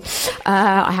quickly,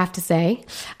 I have to say.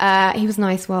 He was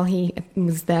nice while he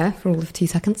was there for all of 2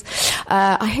 seconds.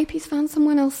 I hope he's found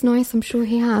someone else nice. I'm sure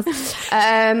he has.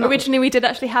 Originally, we did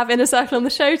actually have Inner Circle on the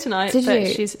show tonight, Did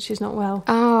but you? she's not well.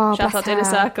 Oh, shout out to Inner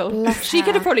Circle. She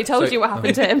could have probably told you what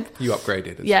happened to him. You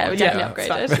upgraded. Yeah, we definitely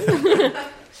upgraded.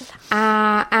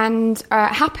 And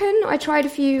Happen, I tried a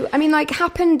few. I mean,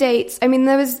 Happen dates. I mean,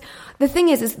 the thing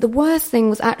is the worst thing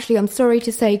was actually, I'm sorry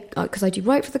to say, because I do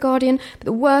write for The Guardian, but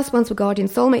the worst ones were Guardian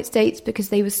Soulmates dates because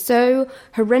they were so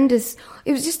horrendous.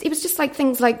 It was just like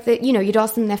things like that, you'd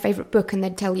ask them their favourite book and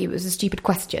they'd tell you it was a stupid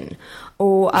question.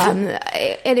 Or, and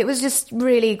it was just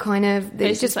really kind of,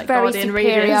 it's just like very Guardian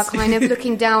superior, readers. kind of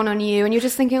looking down on you. And you're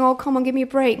just thinking, oh, come on, give me a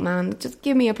break, man. Just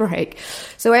give me a break.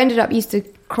 So I ended up used to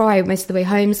cry most of the way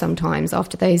home sometimes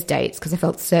after those dates because I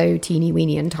felt so teeny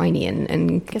weeny and tiny and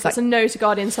I guess that's a no to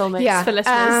Guardian Soulmates for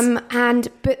listeners.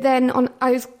 But then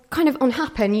I was kind of on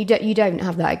Happen. You don't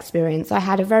have that experience. I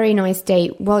had a very nice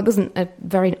date. Well, it wasn't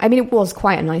it was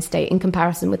quite a nice date in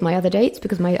comparison with my other dates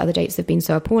because my other dates have been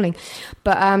so appalling.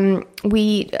 But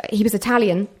he was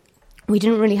Italian. We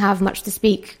didn't really have much to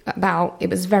speak about. It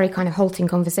was a very kind of halting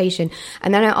conversation.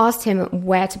 And then I asked him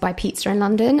where to buy pizza in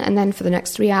London. And then for the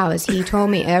next 3 hours, he told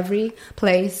me every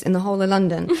place in the whole of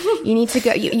London. You need to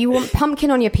go, you want pumpkin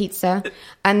on your pizza.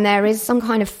 And there is some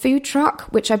kind of food truck,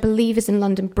 which I believe is in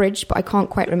London Bridge, but I can't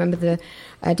quite remember the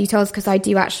details because I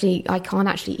can't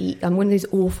actually eat. I'm one of those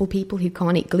awful people who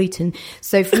can't eat gluten.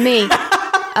 So for me...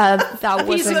 that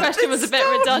pizza question was a bit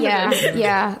redundant.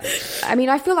 Yeah. I mean,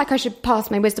 I feel like I should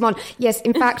pass my wisdom on. Yes,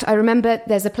 in fact, I remember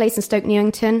there's a place in Stoke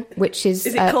Newington, which is...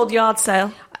 Is it called Yard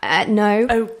Sale?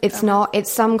 No, it's not. It's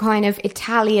some kind of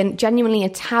genuinely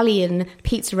Italian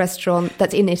pizza restaurant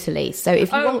that's in Italy. So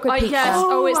if you want good pizza... Yes.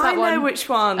 It's that one. I know which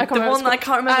one. The remember one that I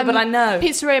can't remember, but I know.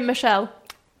 Pizzeria Michelle.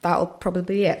 That'll probably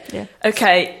be it. Yeah.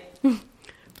 Okay.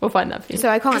 We'll find that for you. So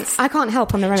I can't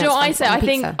help on the Renaissance. Do you know what I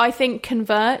say? I think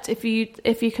convert. If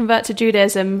you convert to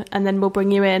Judaism, and then we'll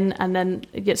bring you in, and then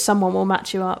someone will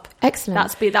match you up.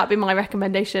 Excellent. That'd be my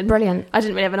recommendation. Brilliant. I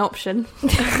didn't really have an option.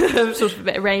 Sort of a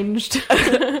bit arranged.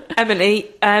 Emily,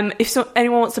 if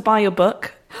anyone wants to buy your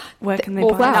book, where can they buy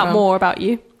it? Or find out more about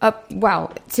you.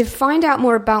 Well, to find out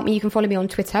more about me, you can follow me on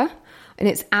Twitter. And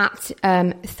it's at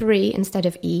 3 instead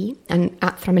of E, and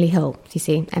at Emily Hill. You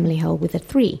see, Emily Hill with a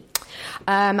 3.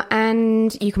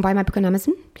 And you can buy my book on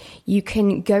Amazon. You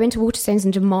can go into Waterstones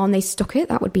and demand they stock it.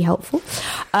 That would be helpful.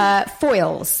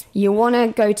 Foyles. You want to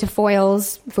go to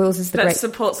Foyles. Foyles is the Let's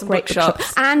support some great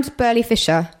bookshops. And Burley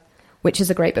Fisher, which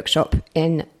is a great bookshop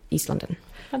in East London.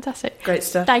 Fantastic. Great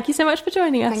stuff. Thank you so much for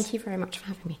joining us. Thank you very much for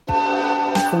having me.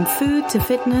 From food to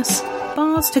fitness,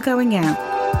 bars to going out,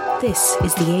 this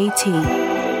is the AT,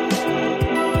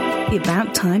 the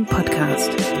About Time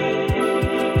podcast.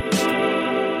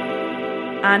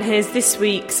 And here's this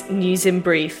week's News in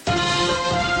Brief.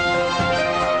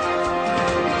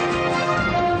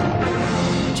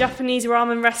 Japanese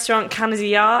ramen restaurant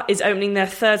Kanazawa is opening their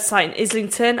third site in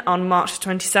Islington on March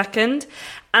 22nd.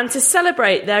 And to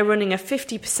celebrate, they're running a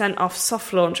 50% off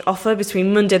soft launch offer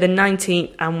between Monday the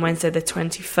 19th and Wednesday the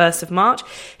 21st of March.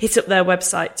 Hit up their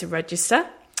website to register.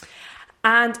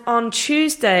 And on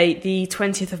Tuesday, the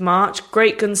 20th of March,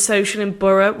 Great Guns Social in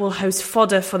Borough will host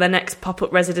Fodder for their next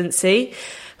pop-up residency.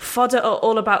 Fodder are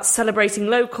all about celebrating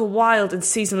local, wild and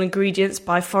seasonal ingredients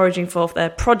by foraging for their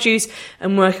produce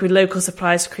and working with local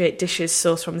suppliers to create dishes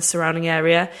sourced from the surrounding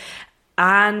area.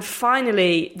 And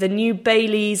finally, the new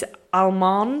Bailey's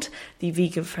Almond, the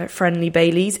vegan-friendly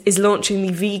Bailey's, is launching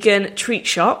the Vegan Treat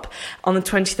Shop on the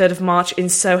 23rd of March in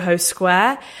Soho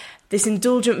Square. This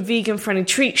indulgent vegan-friendly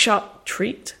treat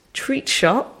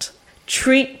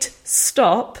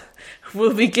stop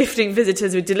will be gifting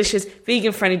visitors with delicious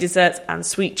vegan-friendly desserts and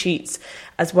sweet treats,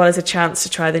 as well as a chance to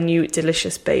try the new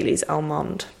delicious Bailey's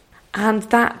Almond. And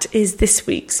that is this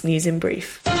week's News in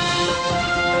Brief.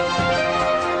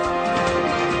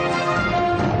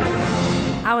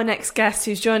 Our next guest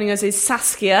who's joining us is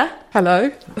Saskia.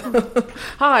 Hello.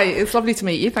 Hi, it's lovely to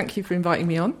meet you. Thank you for inviting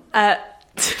me on.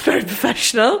 Very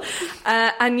professional.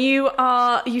 And you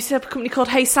set up a company called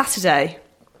Hey Saturday.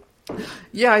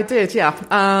 Yeah, I did, yeah.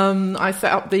 I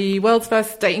set up the world's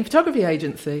first dating photography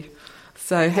agency.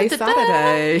 So, Hey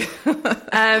Saturday.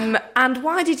 And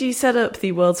why did you set up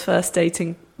the world's first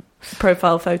dating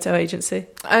profile photo agency?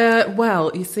 Well,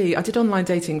 you see, I did online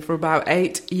dating for about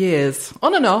 8 years.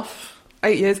 On and off.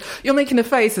 8 years. You're making a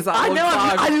face. Is that I know.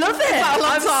 I love it.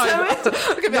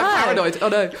 I'm going to be paranoid. Oh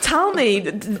no. Tell me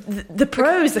the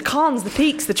pros, the cons, the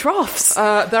peaks, the troughs. There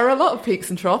are a lot of peaks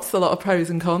and troughs, a lot of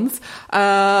pros and cons.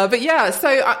 But yeah,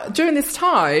 so during this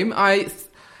time,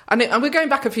 and we're going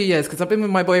back a few years because I've been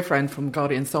with my boyfriend from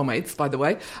Guardian Soulmates, by the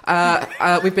way.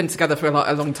 We've been together for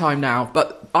a long time now,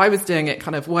 but I was doing it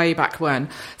kind of way back when.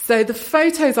 So the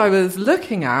photos I was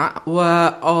looking at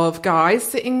were of guys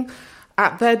sitting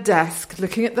at their desk,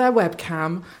 looking at their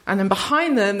webcam, and then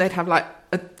behind them they'd have like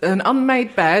an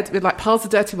unmade bed with like piles of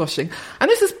dirty washing. And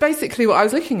this is basically what I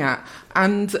was looking at.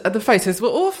 And the photos were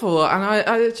awful. And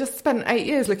I just spent 8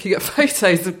 years looking at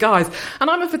photos of guys. And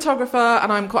I'm a photographer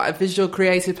and I'm quite a visual,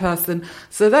 creative person.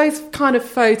 So those kind of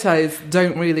photos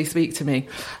don't really speak to me.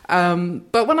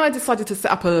 But when I decided to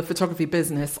set up a photography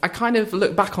business, I kind of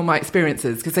look back on my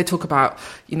experiences because they talk about,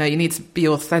 you need to be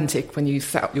authentic when you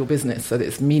set up your business so that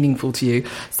it's meaningful to you.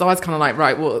 So I was kind of like,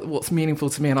 right, what's meaningful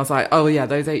to me? And I was like, oh yeah,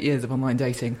 those 8 years of online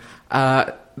dating,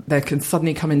 they can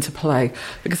suddenly come into play.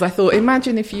 Because I thought,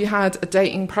 imagine if you had a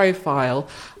dating profile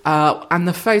and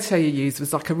the photo you used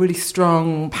was like a really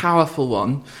strong, powerful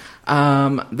one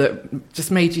that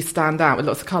just made you stand out with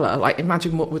lots of colour. Like,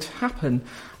 imagine what would happen.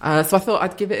 So I thought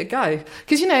I'd give it a go.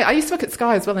 Because, I used to work at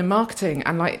Sky as well in marketing.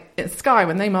 And like at Sky,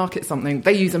 when they market something,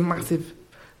 they use a massive,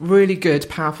 really good,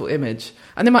 powerful image.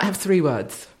 And they might have 3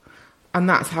 words. And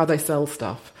that's how they sell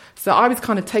stuff. So I was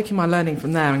kind of taking my learning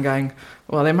from there and going,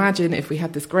 well, imagine if we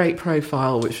had this great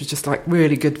profile, which was just like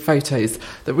really good photos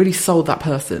that really sold that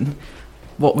person,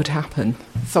 what would happen?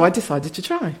 So I decided to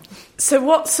try. So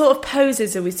what sort of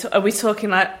poses are we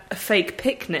talking, like a fake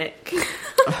picnic?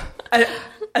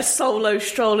 a solo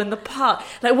stroll in the park?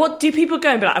 Like, what do people go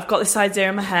and be like, I've got this idea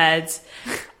in my head,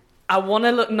 I want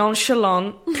to look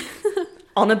nonchalant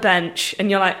on a bench,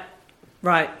 and you're like,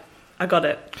 right, I got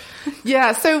it.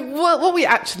 Yeah, so what we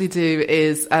actually do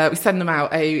is we send them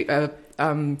out a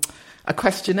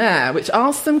questionnaire which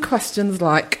asks them questions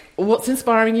like, what's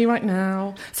inspiring you right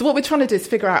now? So what we're trying to do is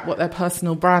figure out what their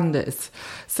personal brand is.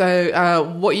 So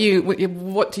what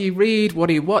do you read? What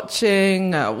are you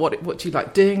watching? What do you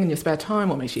like doing in your spare time?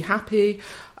 What makes you happy?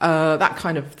 That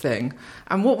kind of thing.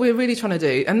 And what we're really trying to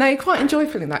do, and they quite enjoy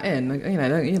filling that in.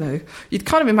 You'd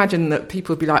kind of imagine that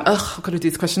people would be like, "Ugh, I've got to do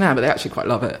this questionnaire," but they actually quite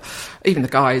love it. Even the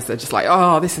guys, they're just like,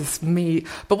 "Oh, this is me."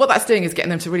 But what that's doing is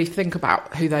getting them to really think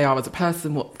about who they are as a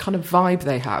person, what kind of vibe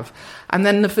they have, and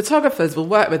then the photographers will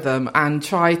work with them and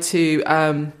try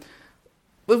to.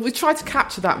 We try to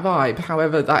capture that vibe,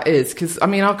 however that is, because,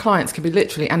 our clients can be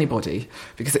literally anybody,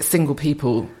 because it's single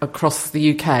people across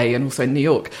the UK and also in New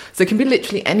York. So it can be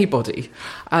literally anybody.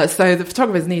 So the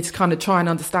photographers need to kind of try and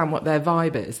understand what their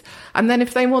vibe is. And then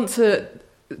if they want to...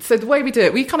 So the way we do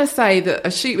it, we kind of say that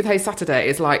a shoot with Hey Saturday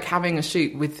is like having a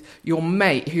shoot with your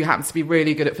mate who happens to be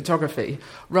really good at photography,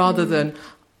 rather than...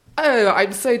 oh,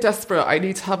 I'm so desperate, I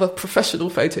need to have a professional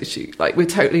photo shoot. Like, we're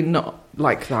totally not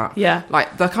like that. Yeah.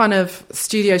 Like, the kind of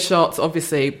studio shots,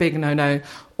 obviously, big no-no,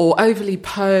 or overly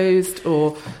posed,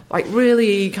 or, like,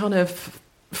 really kind of,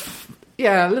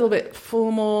 a little bit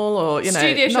formal, or,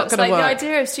 studio not shots, gonna like work. the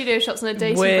idea of studio shots on a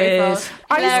dating Weird. profile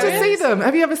I used to Hilarious. see them.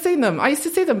 Have you ever seen them? I used to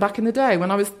see them back in the day when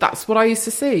that's what I used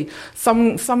to see.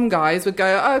 Some guys would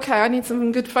go, oh, okay, I need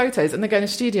some good photos, and they go in a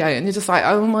studio, and you're just like,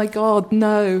 oh my God,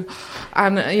 no.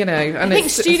 And, and I think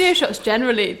studio shots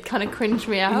generally kind of cringe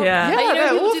me out. Yeah. Like, Yeah, they're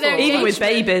people do their awful. Even with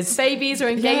engagements- babies. babies or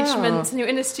engagements, and you're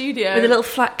in a studio. With a little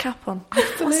flat cap on.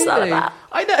 What's that about?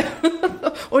 I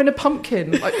know. Or in a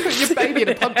pumpkin. Like, put your baby in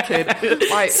a pumpkin.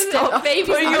 Like, Stop babies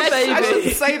Put in your bed. baby. I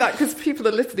shouldn't say that because people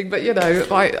are listening, but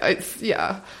like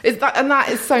that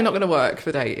is so not going to work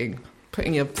for dating.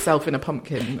 Putting yourself in a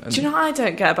pumpkin. And, Do you know what I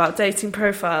don't get about dating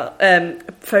profile,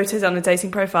 photos on a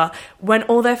dating profile? When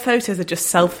all their photos are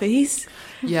just selfies.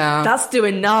 yeah. That's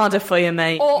doing nada for you,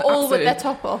 mate. Or all with Absolutely. their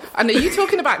top off. And are you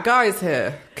talking about guys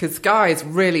here? Because guys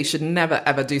really should never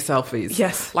ever do selfies.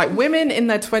 Yes. Like women in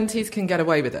their 20s can get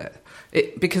away with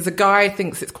it. Because a guy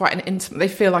thinks it's quite an intimate. They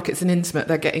feel like it's an intimate.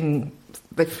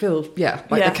 They feel they're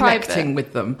private. connecting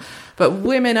with them. But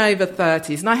women over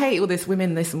 30s, and I hate all this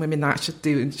women this and women that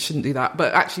shouldn't do that.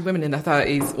 But actually, women in their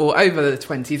 30s or over the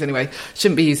 20s anyway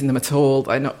shouldn't be using them at all.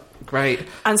 They're not great.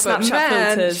 And But Snapchat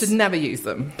men filters. should never use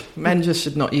them. Men just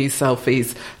should not use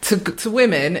selfies. To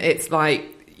women, it's like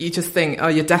you just think, oh,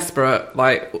 you're desperate,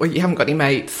 like, or you haven't got any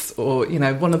mates, or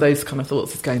one of those kind of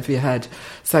thoughts is going through your head.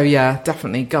 So yeah,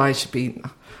 definitely, guys should be.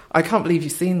 I can't believe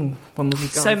you've seen one of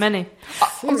these guys. So many.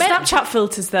 Snapchat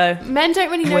filters, though. Men don't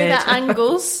really know Weird. their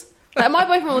angles. Like my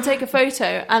boyfriend will take a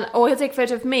photo, or he'll take a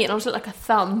photo of me, and I'll just look like a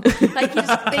thumb. Like they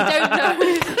don't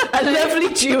know A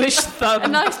lovely Jewish thumb. a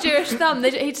nice Jewish thumb.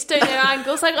 He just don't know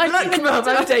angles. Like I don't Look, even Mum,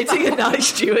 I'm dating a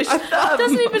nice Jewish It thumb.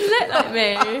 doesn't even look like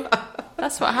me.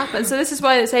 That's what happens. So this is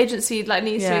why this agency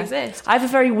needs to exist. I have a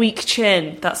very weak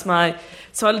chin.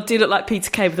 So I do look like Peter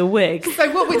Kay with a wig.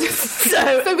 So what we do?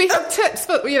 So we have tips,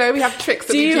 but we have tricks.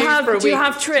 That Do we you do have for a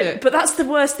week. trip? But that's the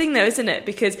worst thing, though, isn't it?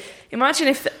 Because imagine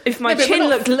if my No, but chin we're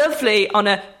not- looked lovely on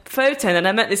a photo, and then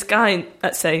I met this guy, in,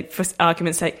 let's say, for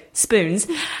argument's sake, Spoons,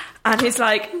 and he's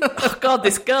like, "Oh God,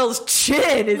 this girl's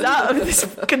chin is out of this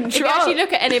If you control." actually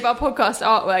look at any of our podcast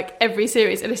artwork, every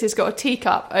series, Alyssa's got a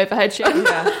teacup over her chin.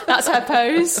 That's her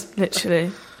pose.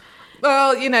 Literally.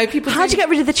 Well, people. How'd you get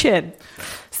rid of the chin?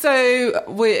 So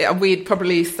we'd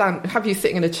probably have you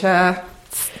sitting in a chair,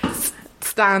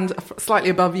 stand slightly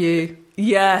above you,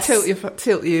 Yes. tilt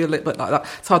you a little bit like that.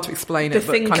 It's hard to explain The it,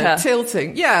 but kind thinker. of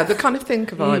tilting. Yeah, the kind of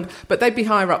thinker vibe. But they'd be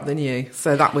higher up than you,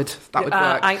 so that would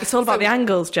work. It's all about the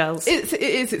angles, Gels. It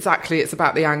is exactly. It's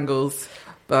about the angles,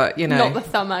 but Not the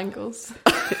thumb angles.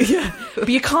 But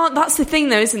you can't. That's the thing,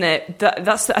 though, isn't it?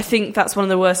 I think that's one of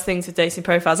the worst things with dating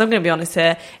profiles. I'm going to be honest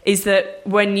here. Is that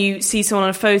when you see someone on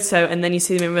a photo and then you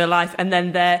see them in real life, and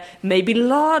then they're maybe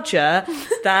larger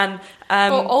than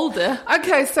Or older.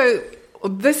 Okay, so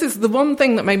this is the one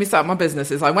thing that made me start my business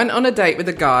is I went on a date with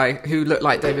a guy who looked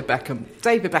like David Beckham.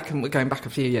 David Beckham, we're going back a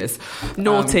few years.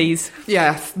 naughties.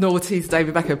 Yes, naughties,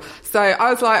 David Beckham. So I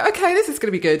was like, okay, this is going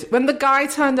to be good. When the guy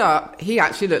turned up, he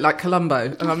actually looked like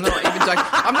Columbo. And I'm not even joking.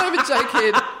 I'm not even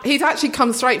joking. He'd actually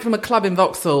come straight from a club in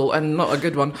Vauxhall, and not a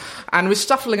good one, and was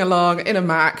shuffling along in a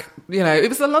Mac. It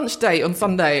was a lunch date on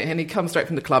Sunday, and he'd come straight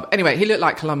from the club. Anyway, he looked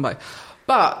like Columbo.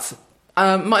 But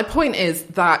my point is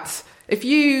that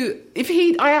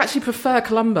I actually prefer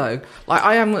Columbo. Like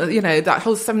I am, that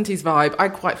whole 70s vibe, I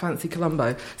quite fancy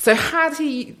Columbo. So had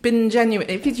he been genuine,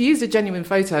 if he'd used a genuine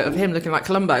photo of him looking like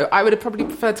Columbo, I would have probably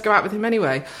preferred to go out with him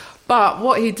anyway. But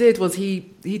what he did was he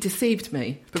deceived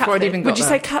me before I'd even got Would you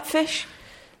there. say catfish?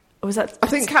 Or was that? I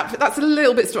think that's a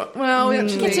little bit strong. Well,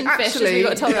 Kitten fish, as we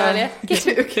got told earlier.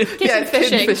 Kitten yeah,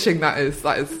 fishing. kitten fishing. That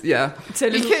is, yeah. So a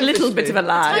He little, kitten little fished bit me. of a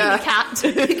lie. Yeah.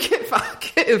 Tiny cat.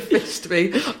 Kitten fished me.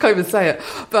 I can't even say it.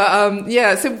 But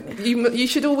so you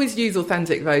should always use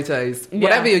authentic photos. Yeah.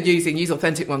 Whatever you're using, use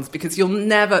authentic ones because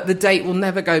the date will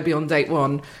never go beyond date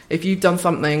one if you've done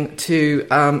something to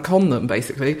con them.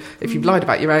 Basically, if you've lied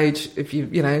about your age, if you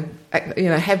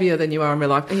heavier than you are in real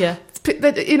life. Yeah.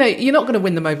 You're not going to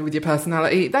win them over with your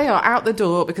personality. They are out the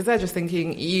door because they're just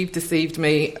thinking you've deceived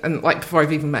me, and before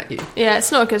I've even met you. Yeah,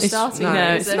 it's not a good starting. no, point,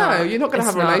 it's is it? No, you're not going to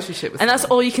It's have a not. relationship with And that's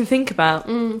someone. all you can think about.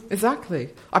 Exactly.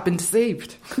 I've been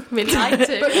deceived. Really like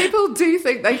to. But people do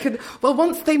think they can. Well,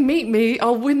 once they meet me,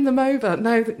 I'll win them over.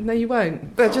 No, you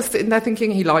won't. They're just sitting there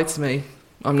thinking he lied to me.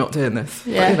 I'm not doing this.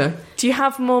 Yeah. But, Do you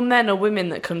have more men or women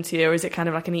that come to you, or is it kind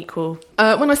of like an equal?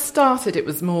 when I started, it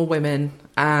was more women,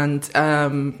 and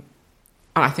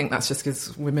I think that's just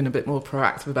because women are a bit more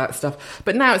proactive about stuff.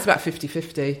 But now it's about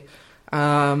 50-50.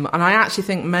 And I actually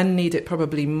think men need it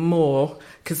probably more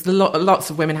because lots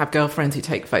of women have girlfriends who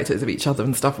take photos of each other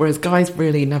and stuff, whereas guys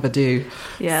really never do.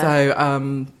 Yeah.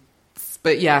 So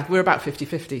But yeah, we're about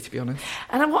 50-50, to be honest.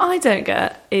 And what I don't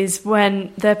get is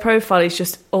when their profile is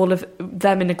just all of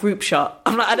them in a group shot.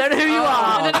 I'm like, I don't know who you are.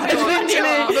 I don't know who you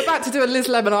are. I'm about to do a Liz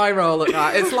Lemon eye roll at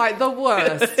that. It's like the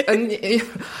worst. And,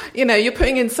 you know, you're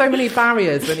putting in so many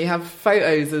barriers when you have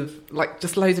photos of, like,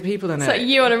 just loads of people in It's it. like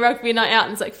you on a rugby night out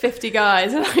and it's like 50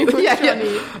 guys. And Yeah.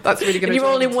 That's really going And to you're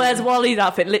all in Where's Wally's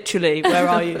outfit, literally. Where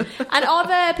are you? And are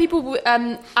there people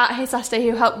at Hey Saturday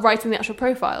who help writing the actual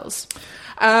profiles?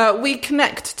 We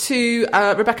connect to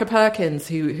Rebecca Perkins,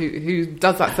 who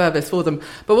does that service for them.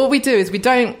 But what we do is we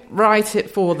don't write it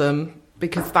for them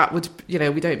because that would, you know,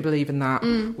 we don't believe in that.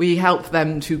 We help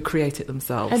them to create it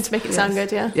themselves. And to make it sound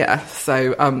good, yeah. Yeah.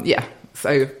 So,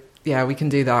 we can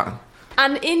do that.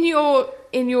 And in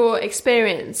your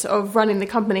experience of running the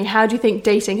company, how do you think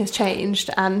dating has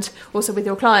changed? And also with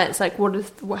your clients, like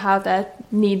how have their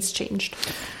needs changed?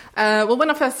 Well, when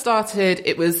I first started,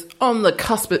 it was on the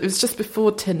cusp. It was just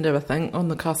before Tinder, I think, on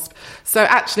the cusp. So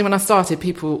actually, when I started,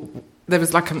 there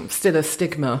was like still a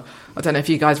stigma. I don't know if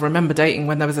you guys remember dating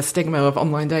when there was a stigma of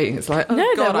online dating. It's like, oh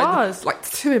No, God, there I'm was. like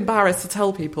too embarrassed to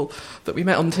tell people that we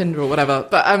met on Tinder or whatever.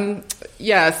 But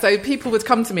so people would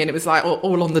come to me and it was like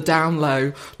all on the down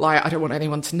low, like I don't want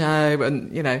anyone to know,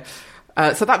 and you know.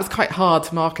 So that was quite hard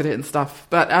to market it and stuff.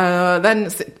 But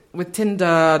then with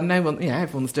Tinder,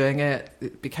 everyone's doing it.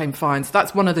 It became fine. So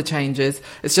that's one of the changes.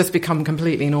 It's just become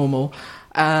completely normal.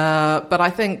 But I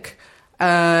think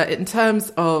in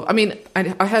terms of,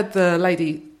 I heard the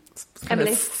lady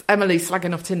Emily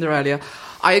slagging off Tinder earlier.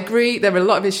 I agree. There are a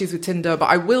lot of issues with Tinder, but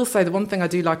I will say the one thing I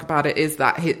do like about it is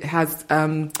that it has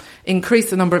increased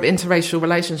the number of interracial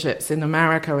relationships in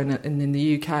America and in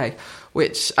the UK,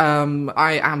 which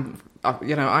I am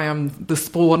the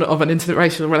spawn of an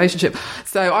interracial relationship.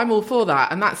 So I'm all for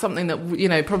that. And that's something that, you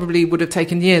know, probably would have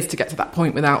taken years to get to that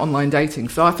point without online dating.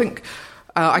 So I think,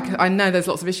 I know there's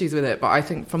lots of issues with it, but I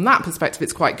think from that perspective,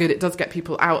 it's quite good. It does get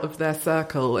people out of their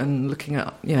circle and looking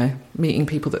at, you know, meeting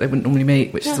people that they wouldn't normally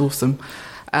meet, which is awesome.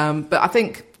 But I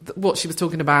think what she was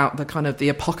talking about, the kind of the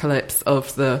apocalypse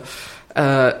of the,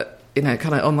 kind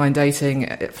of online dating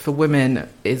for women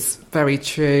is very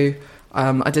true.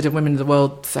 I did a Women of the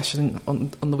World session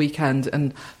on the weekend,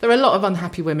 and there are a lot of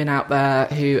unhappy women out there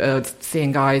who are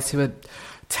seeing guys who are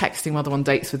texting while they're on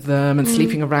dates with them and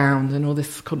sleeping around and all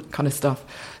this kind of stuff.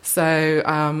 So,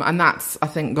 and that's, I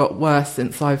think, got worse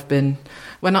since I've been...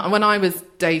 When I was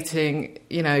dating,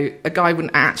 you know, a guy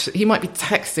wouldn't actually... He might be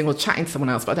texting or chatting to someone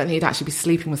else, but I don't think he'd actually be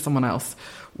sleeping with someone else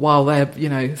while they're, you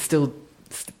know, still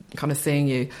kind of seeing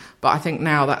you. But I think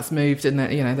now that's moved and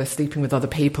that, you know, they're sleeping with other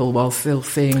people while still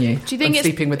seeing you. Do you think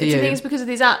sleeping with you. Do you think it's because of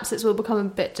these apps it's will become a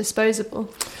bit disposable?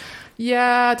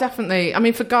 Yeah, definitely. I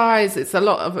mean, for guys, it's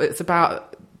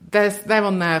about they're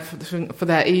on there for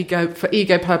their ego, for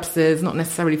ego purposes, not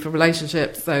necessarily for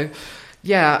relationships. So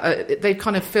yeah, they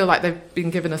kind of feel like they've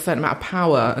been given a certain amount of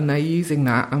power and they're using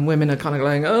that, and women are kind of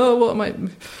going, oh, what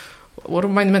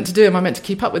am I meant to do? Am I meant to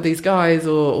keep up with these guys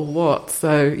or what?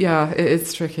 So, yeah, it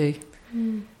is tricky.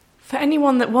 For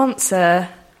anyone that wants a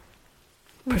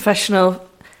professional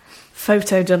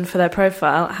photo done for their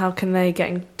profile, how can they get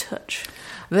in touch?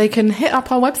 They can hit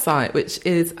up our website, which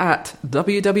is at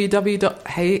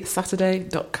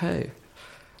www.heysaturday.co.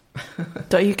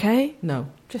 .uk? No.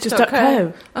 Just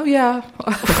 .co? Oh, yeah.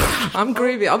 I'm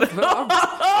groovy. I'm the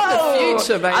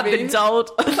future, baby. I've been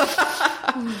told.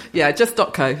 Yeah, just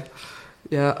 .co.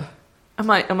 Yeah. I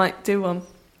might do one.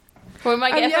 Well, we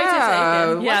might get a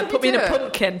photo taken. Yeah, put me in a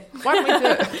pumpkin. Why don't we do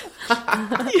it?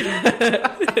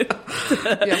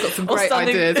 Yeah, I've got some great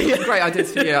ideas. I've got some great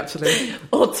ideas for you, actually.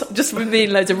 Or just with me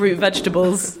and loads of root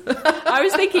vegetables. I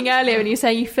was thinking earlier when you were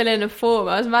saying you fill in a form,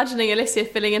 I was imagining Alicia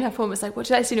filling in her form. It's like, what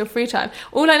do you like to do in your free time?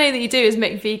 All I know that you do is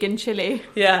make vegan chili.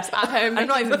 Yeah. At home. I'm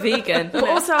not even vegan. But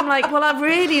also I'm like, well, I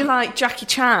really like Jackie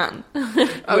Chan.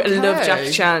 I love Jackie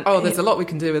Chan. Oh, there's a lot we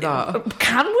can do with that.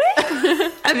 Can we?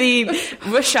 I mean,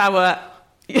 Rush Hour.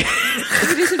 We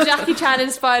could do some Jackie Chan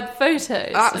inspired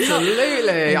photos.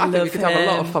 Absolutely. I think we could have a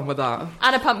lot of fun with that.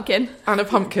 And a pumpkin.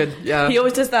 Yeah. He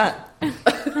always does that.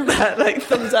 Like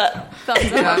thumbs up.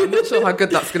 Yeah, I'm not sure how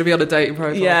good that's going to be on a dating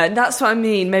profile. Yeah, that's what I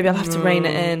mean. Maybe I'll have to rein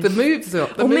it in. The moves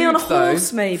up. Or me on a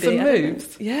horse, maybe. The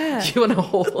moves. Yeah. You on a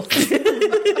horse.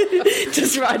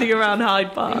 Just riding around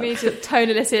Hyde Park. We need to tone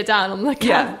Alicia down on the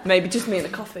camera. Yeah, maybe just me and a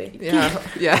coffee. Yeah.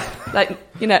 Like,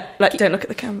 you know, like don't look at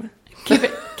the camera.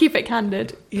 Keep it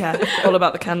candid. Yeah, all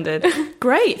about the candid.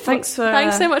 Great, thanks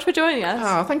so much for joining us.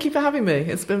 Oh, thank you for having me.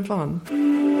 It's been fun.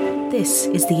 This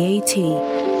is the AT,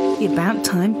 the About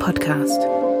Time podcast.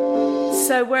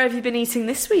 So where have you been eating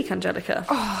this week, Angelica?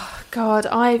 Oh, God,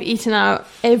 I've eaten out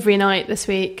every night this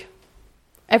week.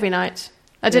 Every night.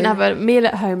 I didn't have a meal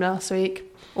at home last week.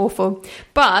 Awful.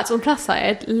 But on the plus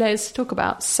side, loads to talk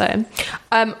about. So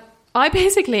I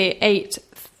basically ate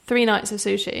 3 nights of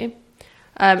sushi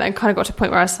and kind of got to a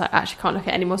point where I was like, I actually can't look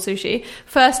at any more sushi.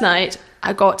 First night,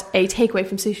 I got a takeaway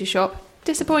from Sushi Shop.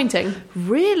 Disappointing.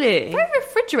 Really? Very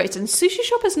refrigerated. And Sushi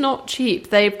Shop is not cheap.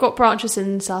 They've got branches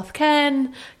in South Ken. I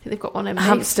think they've got one in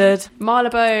Hampstead,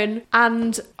 Marylebone.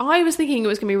 And I was thinking it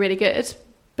was going to be really good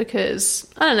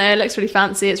because, I don't know, it looks really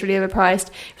fancy. It's really overpriced.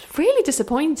 It was really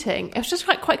disappointing. It was just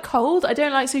quite cold. I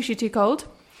don't like sushi too cold.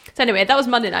 So anyway, that was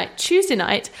Monday night. Tuesday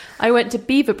night, I went to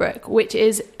Beaverbrook, which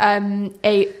is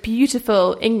a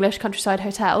beautiful English countryside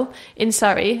hotel in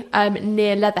Surrey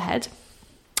near Leatherhead.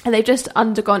 And they've just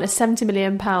undergone a £70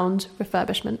 million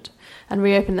refurbishment and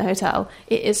reopened the hotel.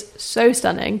 It is so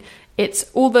stunning.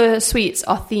 All the suites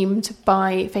are themed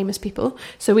by famous people.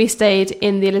 So we stayed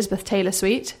in the Elizabeth Taylor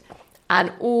suite,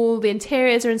 and all the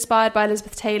interiors are inspired by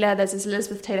Elizabeth Taylor. There's this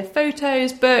Elizabeth Taylor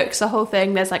photos, books, the whole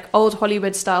thing. There's like old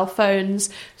Hollywood style phones,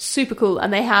 super cool.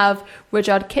 And they have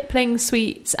Rudyard Kipling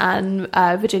suites and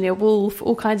Virginia Woolf,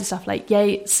 all kinds of stuff like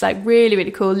Yeats, like really,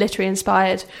 really cool, literary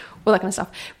inspired, all that kind of stuff.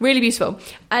 Really beautiful.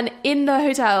 And in the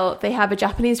hotel, they have a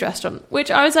Japanese restaurant, which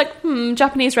I was like,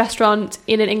 Japanese restaurant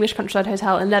in an English countryside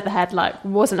hotel in Leatherhead, like,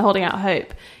 wasn't holding out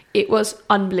hope. It was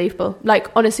unbelievable.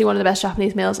 Like, honestly, one of the best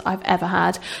Japanese meals I've ever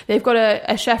had. They've got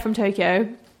a chef from Tokyo,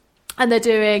 and they're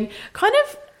doing kind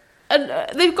of...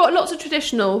 they've got lots of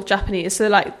traditional Japanese, so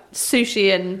like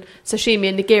sushi and sashimi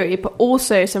and nigiri, but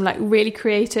also some like really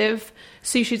creative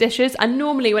sushi dishes. And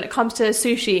normally when it comes to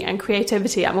sushi and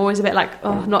creativity, I'm always a bit like,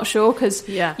 I'm not sure, because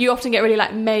you often get really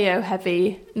like mayo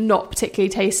heavy, not particularly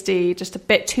tasty, just a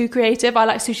bit too creative. I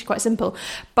like sushi quite simple,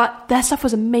 but their stuff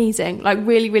was amazing, like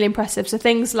really, really impressive. So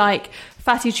things like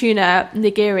fatty tuna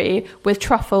nigiri with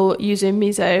truffle, yuzu,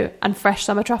 miso and fresh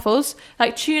summer truffles,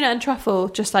 like tuna and truffle,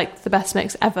 just like the best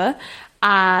mix ever.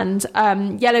 And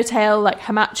yellowtail, like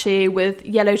hamachi with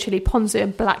yellow chili ponzu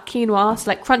and black quinoa,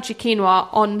 so like crunchy quinoa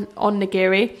on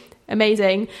nigiri,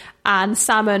 amazing. And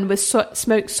salmon with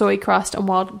smoked soy crust and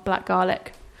wild black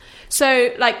garlic.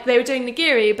 So like they were doing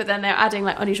nigiri, but then they were adding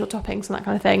like unusual toppings and that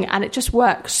kind of thing, and it just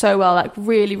works so well. Like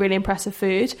really, really impressive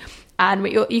food. And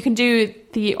you can do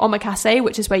the omakase,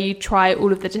 which is where you try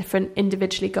all of the different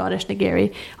individually garnished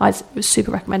nigiri. I would super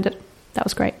recommend it. That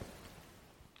was great.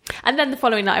 And then the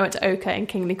following night I went to Oka in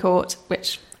Kingley Court,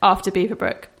 which after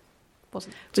Beaverbrook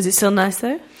wasn't. Was it still nice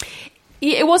though?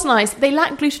 Yeah, it was nice. They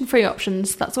lack gluten-free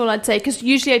options, that's all I'd say, because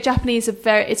usually Japanese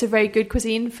it's a very good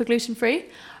cuisine for gluten-free.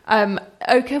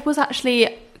 Oka was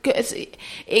actually good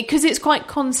because it's quite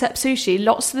concept sushi.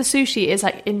 Lots of the sushi is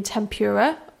like in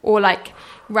tempura or like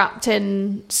wrapped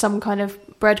in some kind of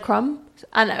breadcrumb,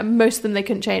 and most of them they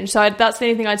couldn't change. So that's the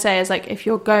only thing I'd say is like if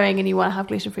you're going and you want to have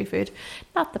gluten-free food,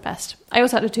 not the best. I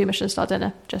also had a 2 Michelin star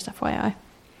dinner, just FYI.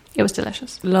 It was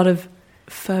delicious. A lot of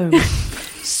foam.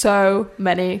 So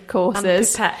many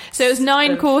courses. And pipettes. So it was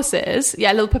 9 courses.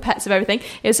 Yeah, little pipettes of everything.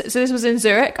 So this was in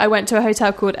Zurich. I went to a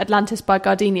hotel called Atlantis by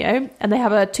Gardenia, and they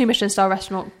have a 2 Michelin star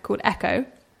restaurant called Echo.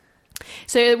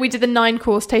 So we did the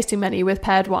 9-course tasting menu with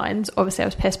paired wines. Obviously, I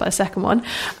was pissed by the second one.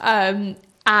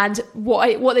 And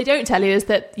what they don't tell you is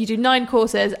that you do 9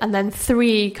 courses and then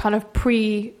 3 kind of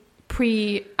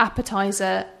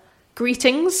pre-appetizer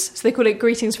greetings. So they call it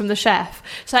greetings from the chef.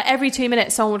 So every 2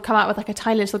 minutes someone would come out with like a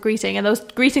tiny little greeting, and there was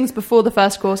greetings before the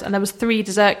first course and there was 3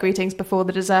 dessert greetings before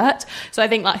the dessert. So I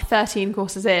think like 13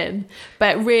 courses in,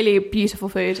 but really beautiful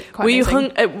food. Quite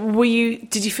amazing.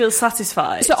 Did you feel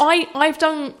satisfied? So I've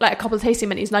done like a couple of tasting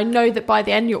menus, and I know that by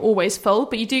the end you're always full,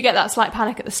 but you do get that slight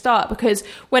panic at the start, because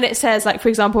when it says, like, for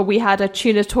example, we had a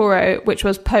tuna toro which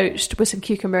was poached with some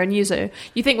cucumber and yuzu,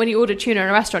 you think when you order tuna in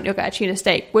a restaurant you'll get a tuna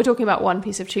steak. We're talking about one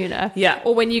piece of tuna. Yeah.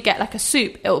 Or when you get like a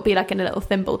soup, it'll be like in a little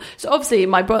thimble. So obviously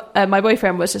my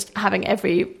boyfriend was just having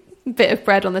every bit of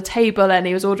bread on the table, and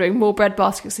he was ordering more bread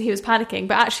baskets, so he was panicking.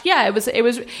 But actually, yeah,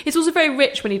 it's also very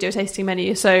rich when you do a tasting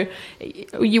menu, so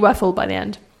you were full by the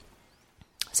end.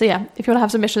 So yeah, if you want to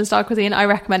have some Michelin star cuisine, I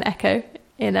recommend Echo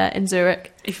in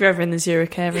Zurich. If you're ever in the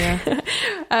Zurich area.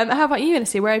 How about you,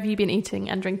 Inicy? Where have you been eating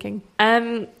and drinking?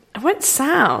 I went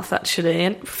south actually,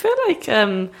 and I feel like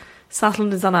South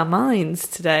London's on our minds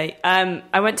today.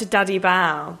 I went to Daddy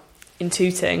Bao in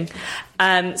Tooting.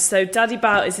 So Daddy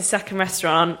Bao is the second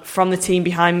restaurant from the team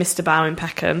behind Mr. Bao in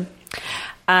Peckham.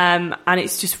 And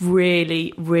it's just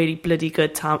really, really bloody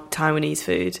good Taiwanese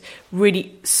food.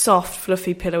 Really soft,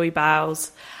 fluffy, pillowy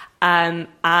baos. And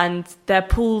their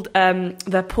pork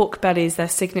belly is their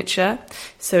signature.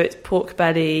 So it's pork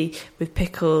belly with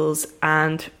pickles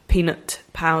and peanut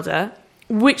powder,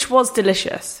 which was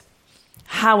delicious.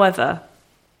 However,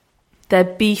 their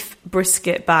beef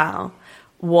brisket bao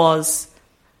was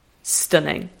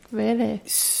stunning. Really?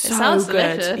 So It sounds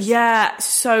good. delicious. Yeah,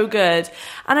 so good.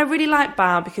 And I really like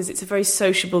Bao because it's a very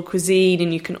sociable cuisine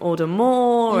and you can order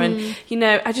more. And, you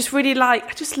know, I just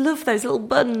love those little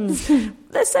buns.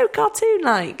 They're so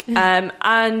cartoon-like.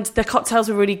 And the cocktails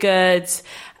were really good.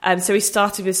 So we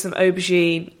started with some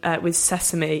aubergine with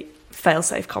sesame,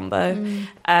 fail-safe combo,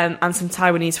 and some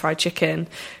Taiwanese fried chicken,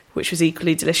 which was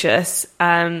equally delicious.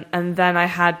 And then I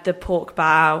had the pork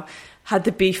bao, had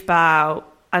the beef bao,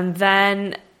 and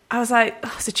then I was like,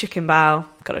 oh, it's a chicken bao,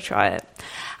 gotta try it.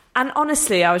 And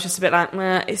honestly, I was just a bit like,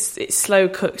 meh, it's slow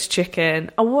cooked chicken.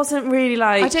 I wasn't really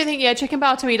like... I don't think, chicken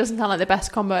bao to me doesn't sound like the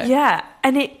best combo. Yeah,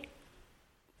 and it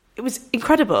was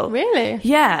incredible. Really?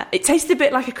 Yeah, it tasted a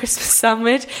bit like a Christmas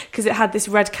sandwich because it had this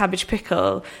red cabbage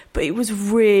pickle, but it was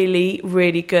really,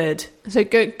 really good. So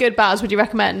good baos, would you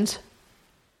recommend?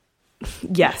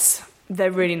 Yes, they're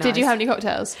really nice. Did you have any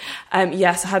cocktails?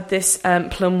 Yes, I had this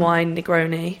plum wine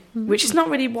Negroni, which is not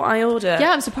really what I order.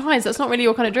 Yeah, I'm surprised. That's not really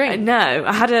your kind of drink. No,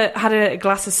 I had a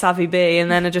glass of Savvy B and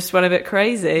then I just went a bit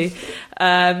crazy.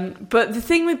 But the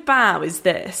thing with bao is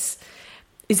that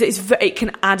it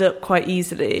can add up quite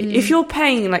easily. If you're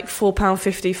paying like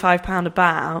 £4.50, £5 a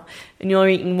bao, and you're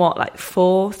eating what,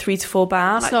 3 to 4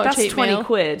 bao, It's not a that's cheap 20 meal.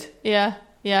 quid.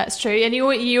 Yeah, it's true. And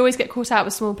you always get caught out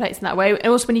with small plates in that way. And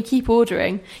also when you keep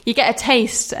ordering, you get a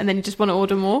taste and then you just want to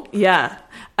order more. Yeah.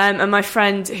 And my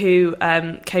friend who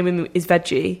came with me is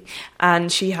veggie,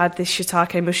 and she had this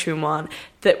shiitake mushroom one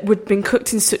that would been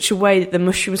cooked in such a way that the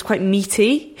mushroom was quite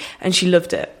meaty, and she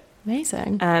loved it.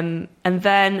 Amazing. And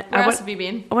then Where else have you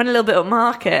been? I went a little bit up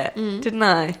market, didn't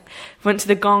I? Went to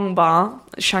the Gong Bar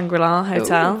at Shangri-La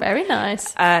Hotel. Ooh, very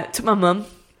nice. Took my mum,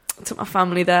 took my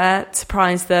family there,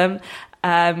 surprised them.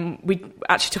 We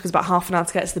actually took us about half an hour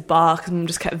to get to the bar because Mum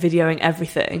just kept videoing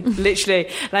everything. Literally,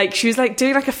 she was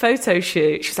doing a photo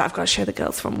shoot. She was like, I've got to show the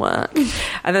girls from work.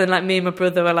 And then me and my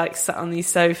brother were sat on these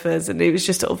sofas, and it was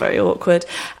just all very awkward.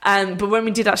 But when we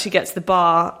did actually get to the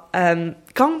bar,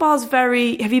 Gong Bar's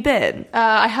very... Have you been?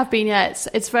 I have been, yeah.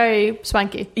 It's very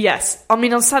swanky. Yes. I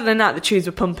mean, on Saturday night, the tunes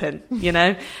were pumping, you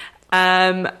know?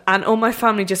 And all my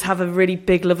family just have a really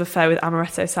big love affair with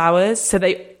amaretto sours. So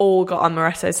they all got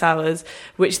amaretto sours,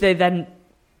 which they then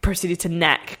proceeded to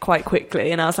neck quite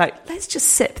quickly. And I was like, let's just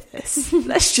sip this.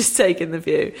 Let's just take in the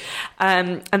view.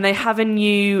 And they have a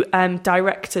new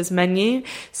director's menu.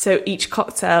 So each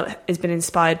cocktail has been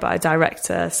inspired by a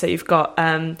director. So you've got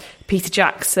Peter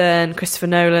Jackson, Christopher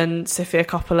Nolan, Sofia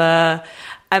Coppola.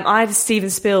 I had a Steven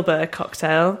Spielberg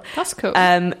cocktail. That's cool.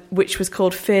 Which was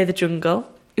called Fear the Jungle.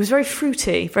 It was very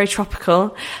fruity, very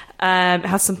tropical. It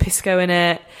had some pisco in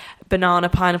it, banana,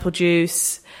 pineapple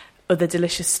juice, other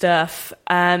delicious stuff.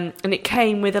 And it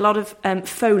came with a lot of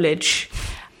foliage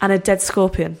and a dead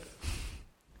scorpion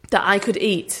that I could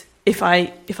eat if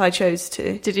I chose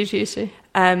to. Did you choose to?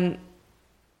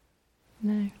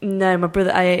 No, my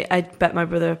brother. I bet my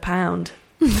brother £1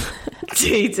 to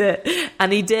eat it,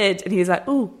 and he did, and he was like,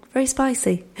 "Ooh, very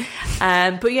spicy."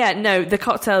 But yeah, no, the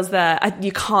cocktails there,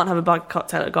 you can't have a bad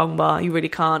cocktail at Gong Bar. You really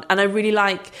can't. And I really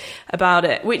like about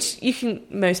it, which you can,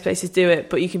 most places do it,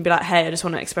 but you can be like, hey, I just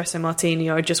want an espresso martini,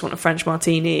 or I just want a French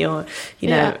martini, or you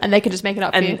know, and they can just make it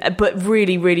up for you. But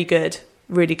really, really good,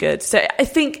 really good. So I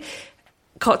think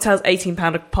cocktails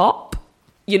 £18 a pop.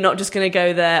 You're not just going to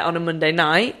go there on a Monday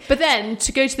night. But then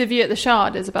to go to the view at the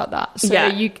Shard is about that. So Yeah.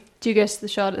 you do go to the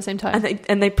Shard at the same time.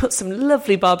 And they put some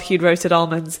lovely barbecued roasted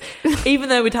almonds. Even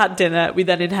though we'd had dinner, we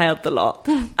then inhaled the lot.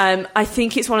 I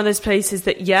think it's one of those places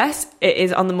that, yes, it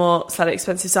is on the more slightly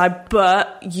expensive side,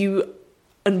 but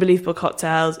unbelievable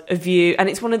cocktails, a view. And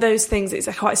it's one of those things,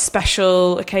 it's quite a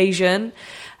special occasion.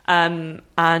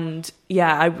 And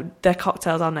yeah, their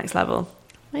cocktails are next level.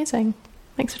 Amazing.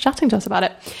 Thanks for chatting to us about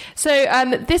it. So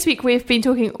this week we've been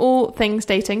talking all things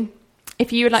dating.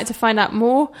 If you would like to find out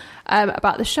more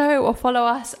about the show or follow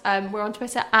us, we're on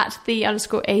Twitter at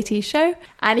 @the_AT show.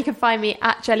 And you can find me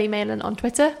at Jelly Malin on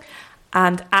Twitter.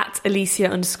 And at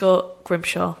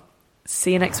Alicia_Grimshaw.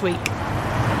 See you next week.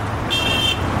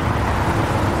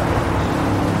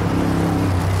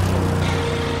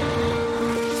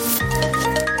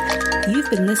 You've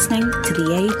been listening to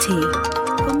The AT.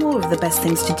 For more of the best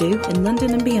things to do in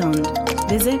London and beyond,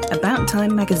 visit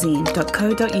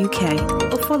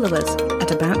abouttimemagazine.co.uk or follow us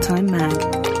at About Time Mag.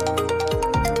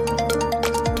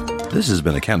 This has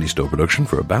been a Candy Store production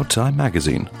for About Time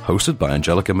Magazine, hosted by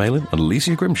Angelica Malin and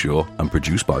Alicia Grimshaw, and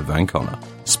produced by Van Connor.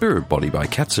 Spirit Body by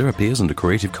Ketzer appears under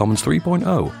Creative Commons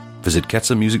 3.0. Visit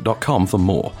ketzermusic.com for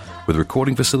more, with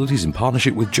recording facilities in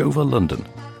partnership with Jova London.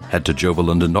 Head to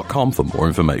jovalondon.com for more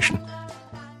information.